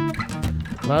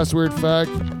 Last weird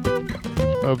fact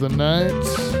of the night.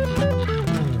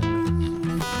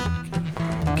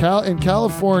 In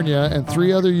California and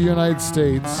 3 other United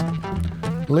States,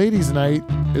 Ladies' Night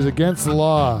is against the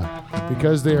law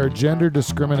because they are gender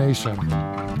discrimination.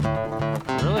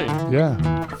 Really? Yeah.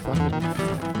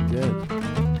 Fucking good.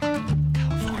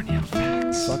 California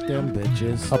facts. Fuck them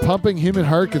bitches. A pumping human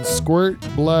heart can squirt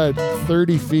blood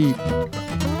 30 feet.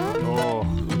 Oh.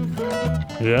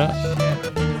 Yeah.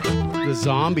 The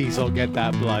zombies will get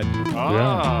that blood. Oh.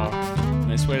 Yeah.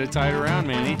 Nice way to tie it around,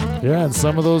 Manny. Yeah, and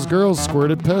some of those girls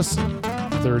squirted piss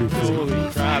 30 feet. Holy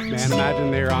crap, man.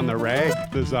 Imagine they were on the rag.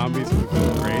 The zombies would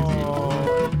go crazy.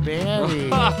 Oh, Manny.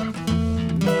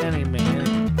 Manny.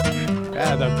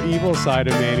 Yeah, the evil side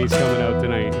of Manny's coming out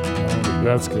tonight.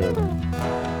 That's good.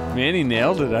 Manny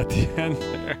nailed it at the end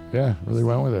there. Yeah, really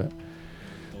went with it.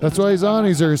 That's why he's on.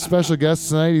 He's our special guest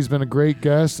tonight. He's been a great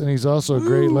guest, and he's also a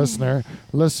great listener.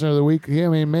 Listener of the week. Yeah, I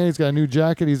mean, man, he's got a new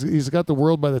jacket. He's got the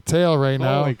world by the tail right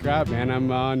now. Holy crap, man. I'm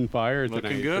on fire tonight.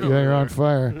 Looking good. Yeah, you're on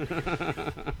fire.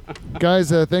 Guys,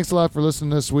 thanks a lot for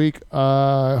listening this week.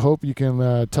 I hope you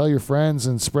can tell your friends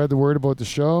and spread the word about the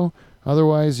show.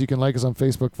 Otherwise, you can like us on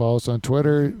Facebook, follow us on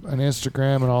Twitter, and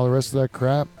Instagram, and all the rest of that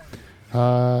crap.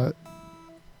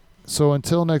 So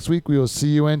until next week, we will see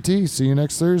you NT. See you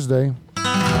next Thursday.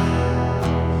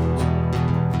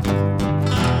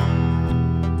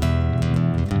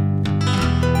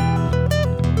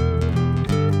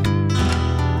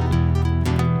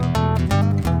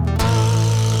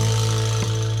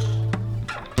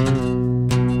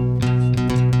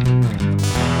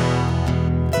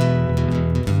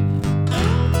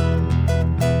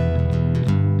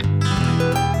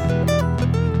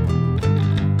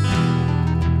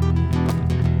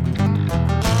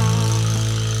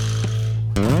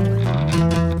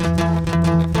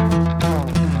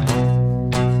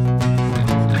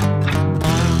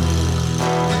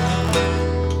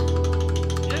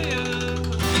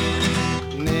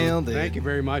 Nailed it. Thank you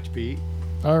very much, Pete.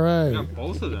 All right.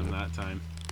 Both of them that time.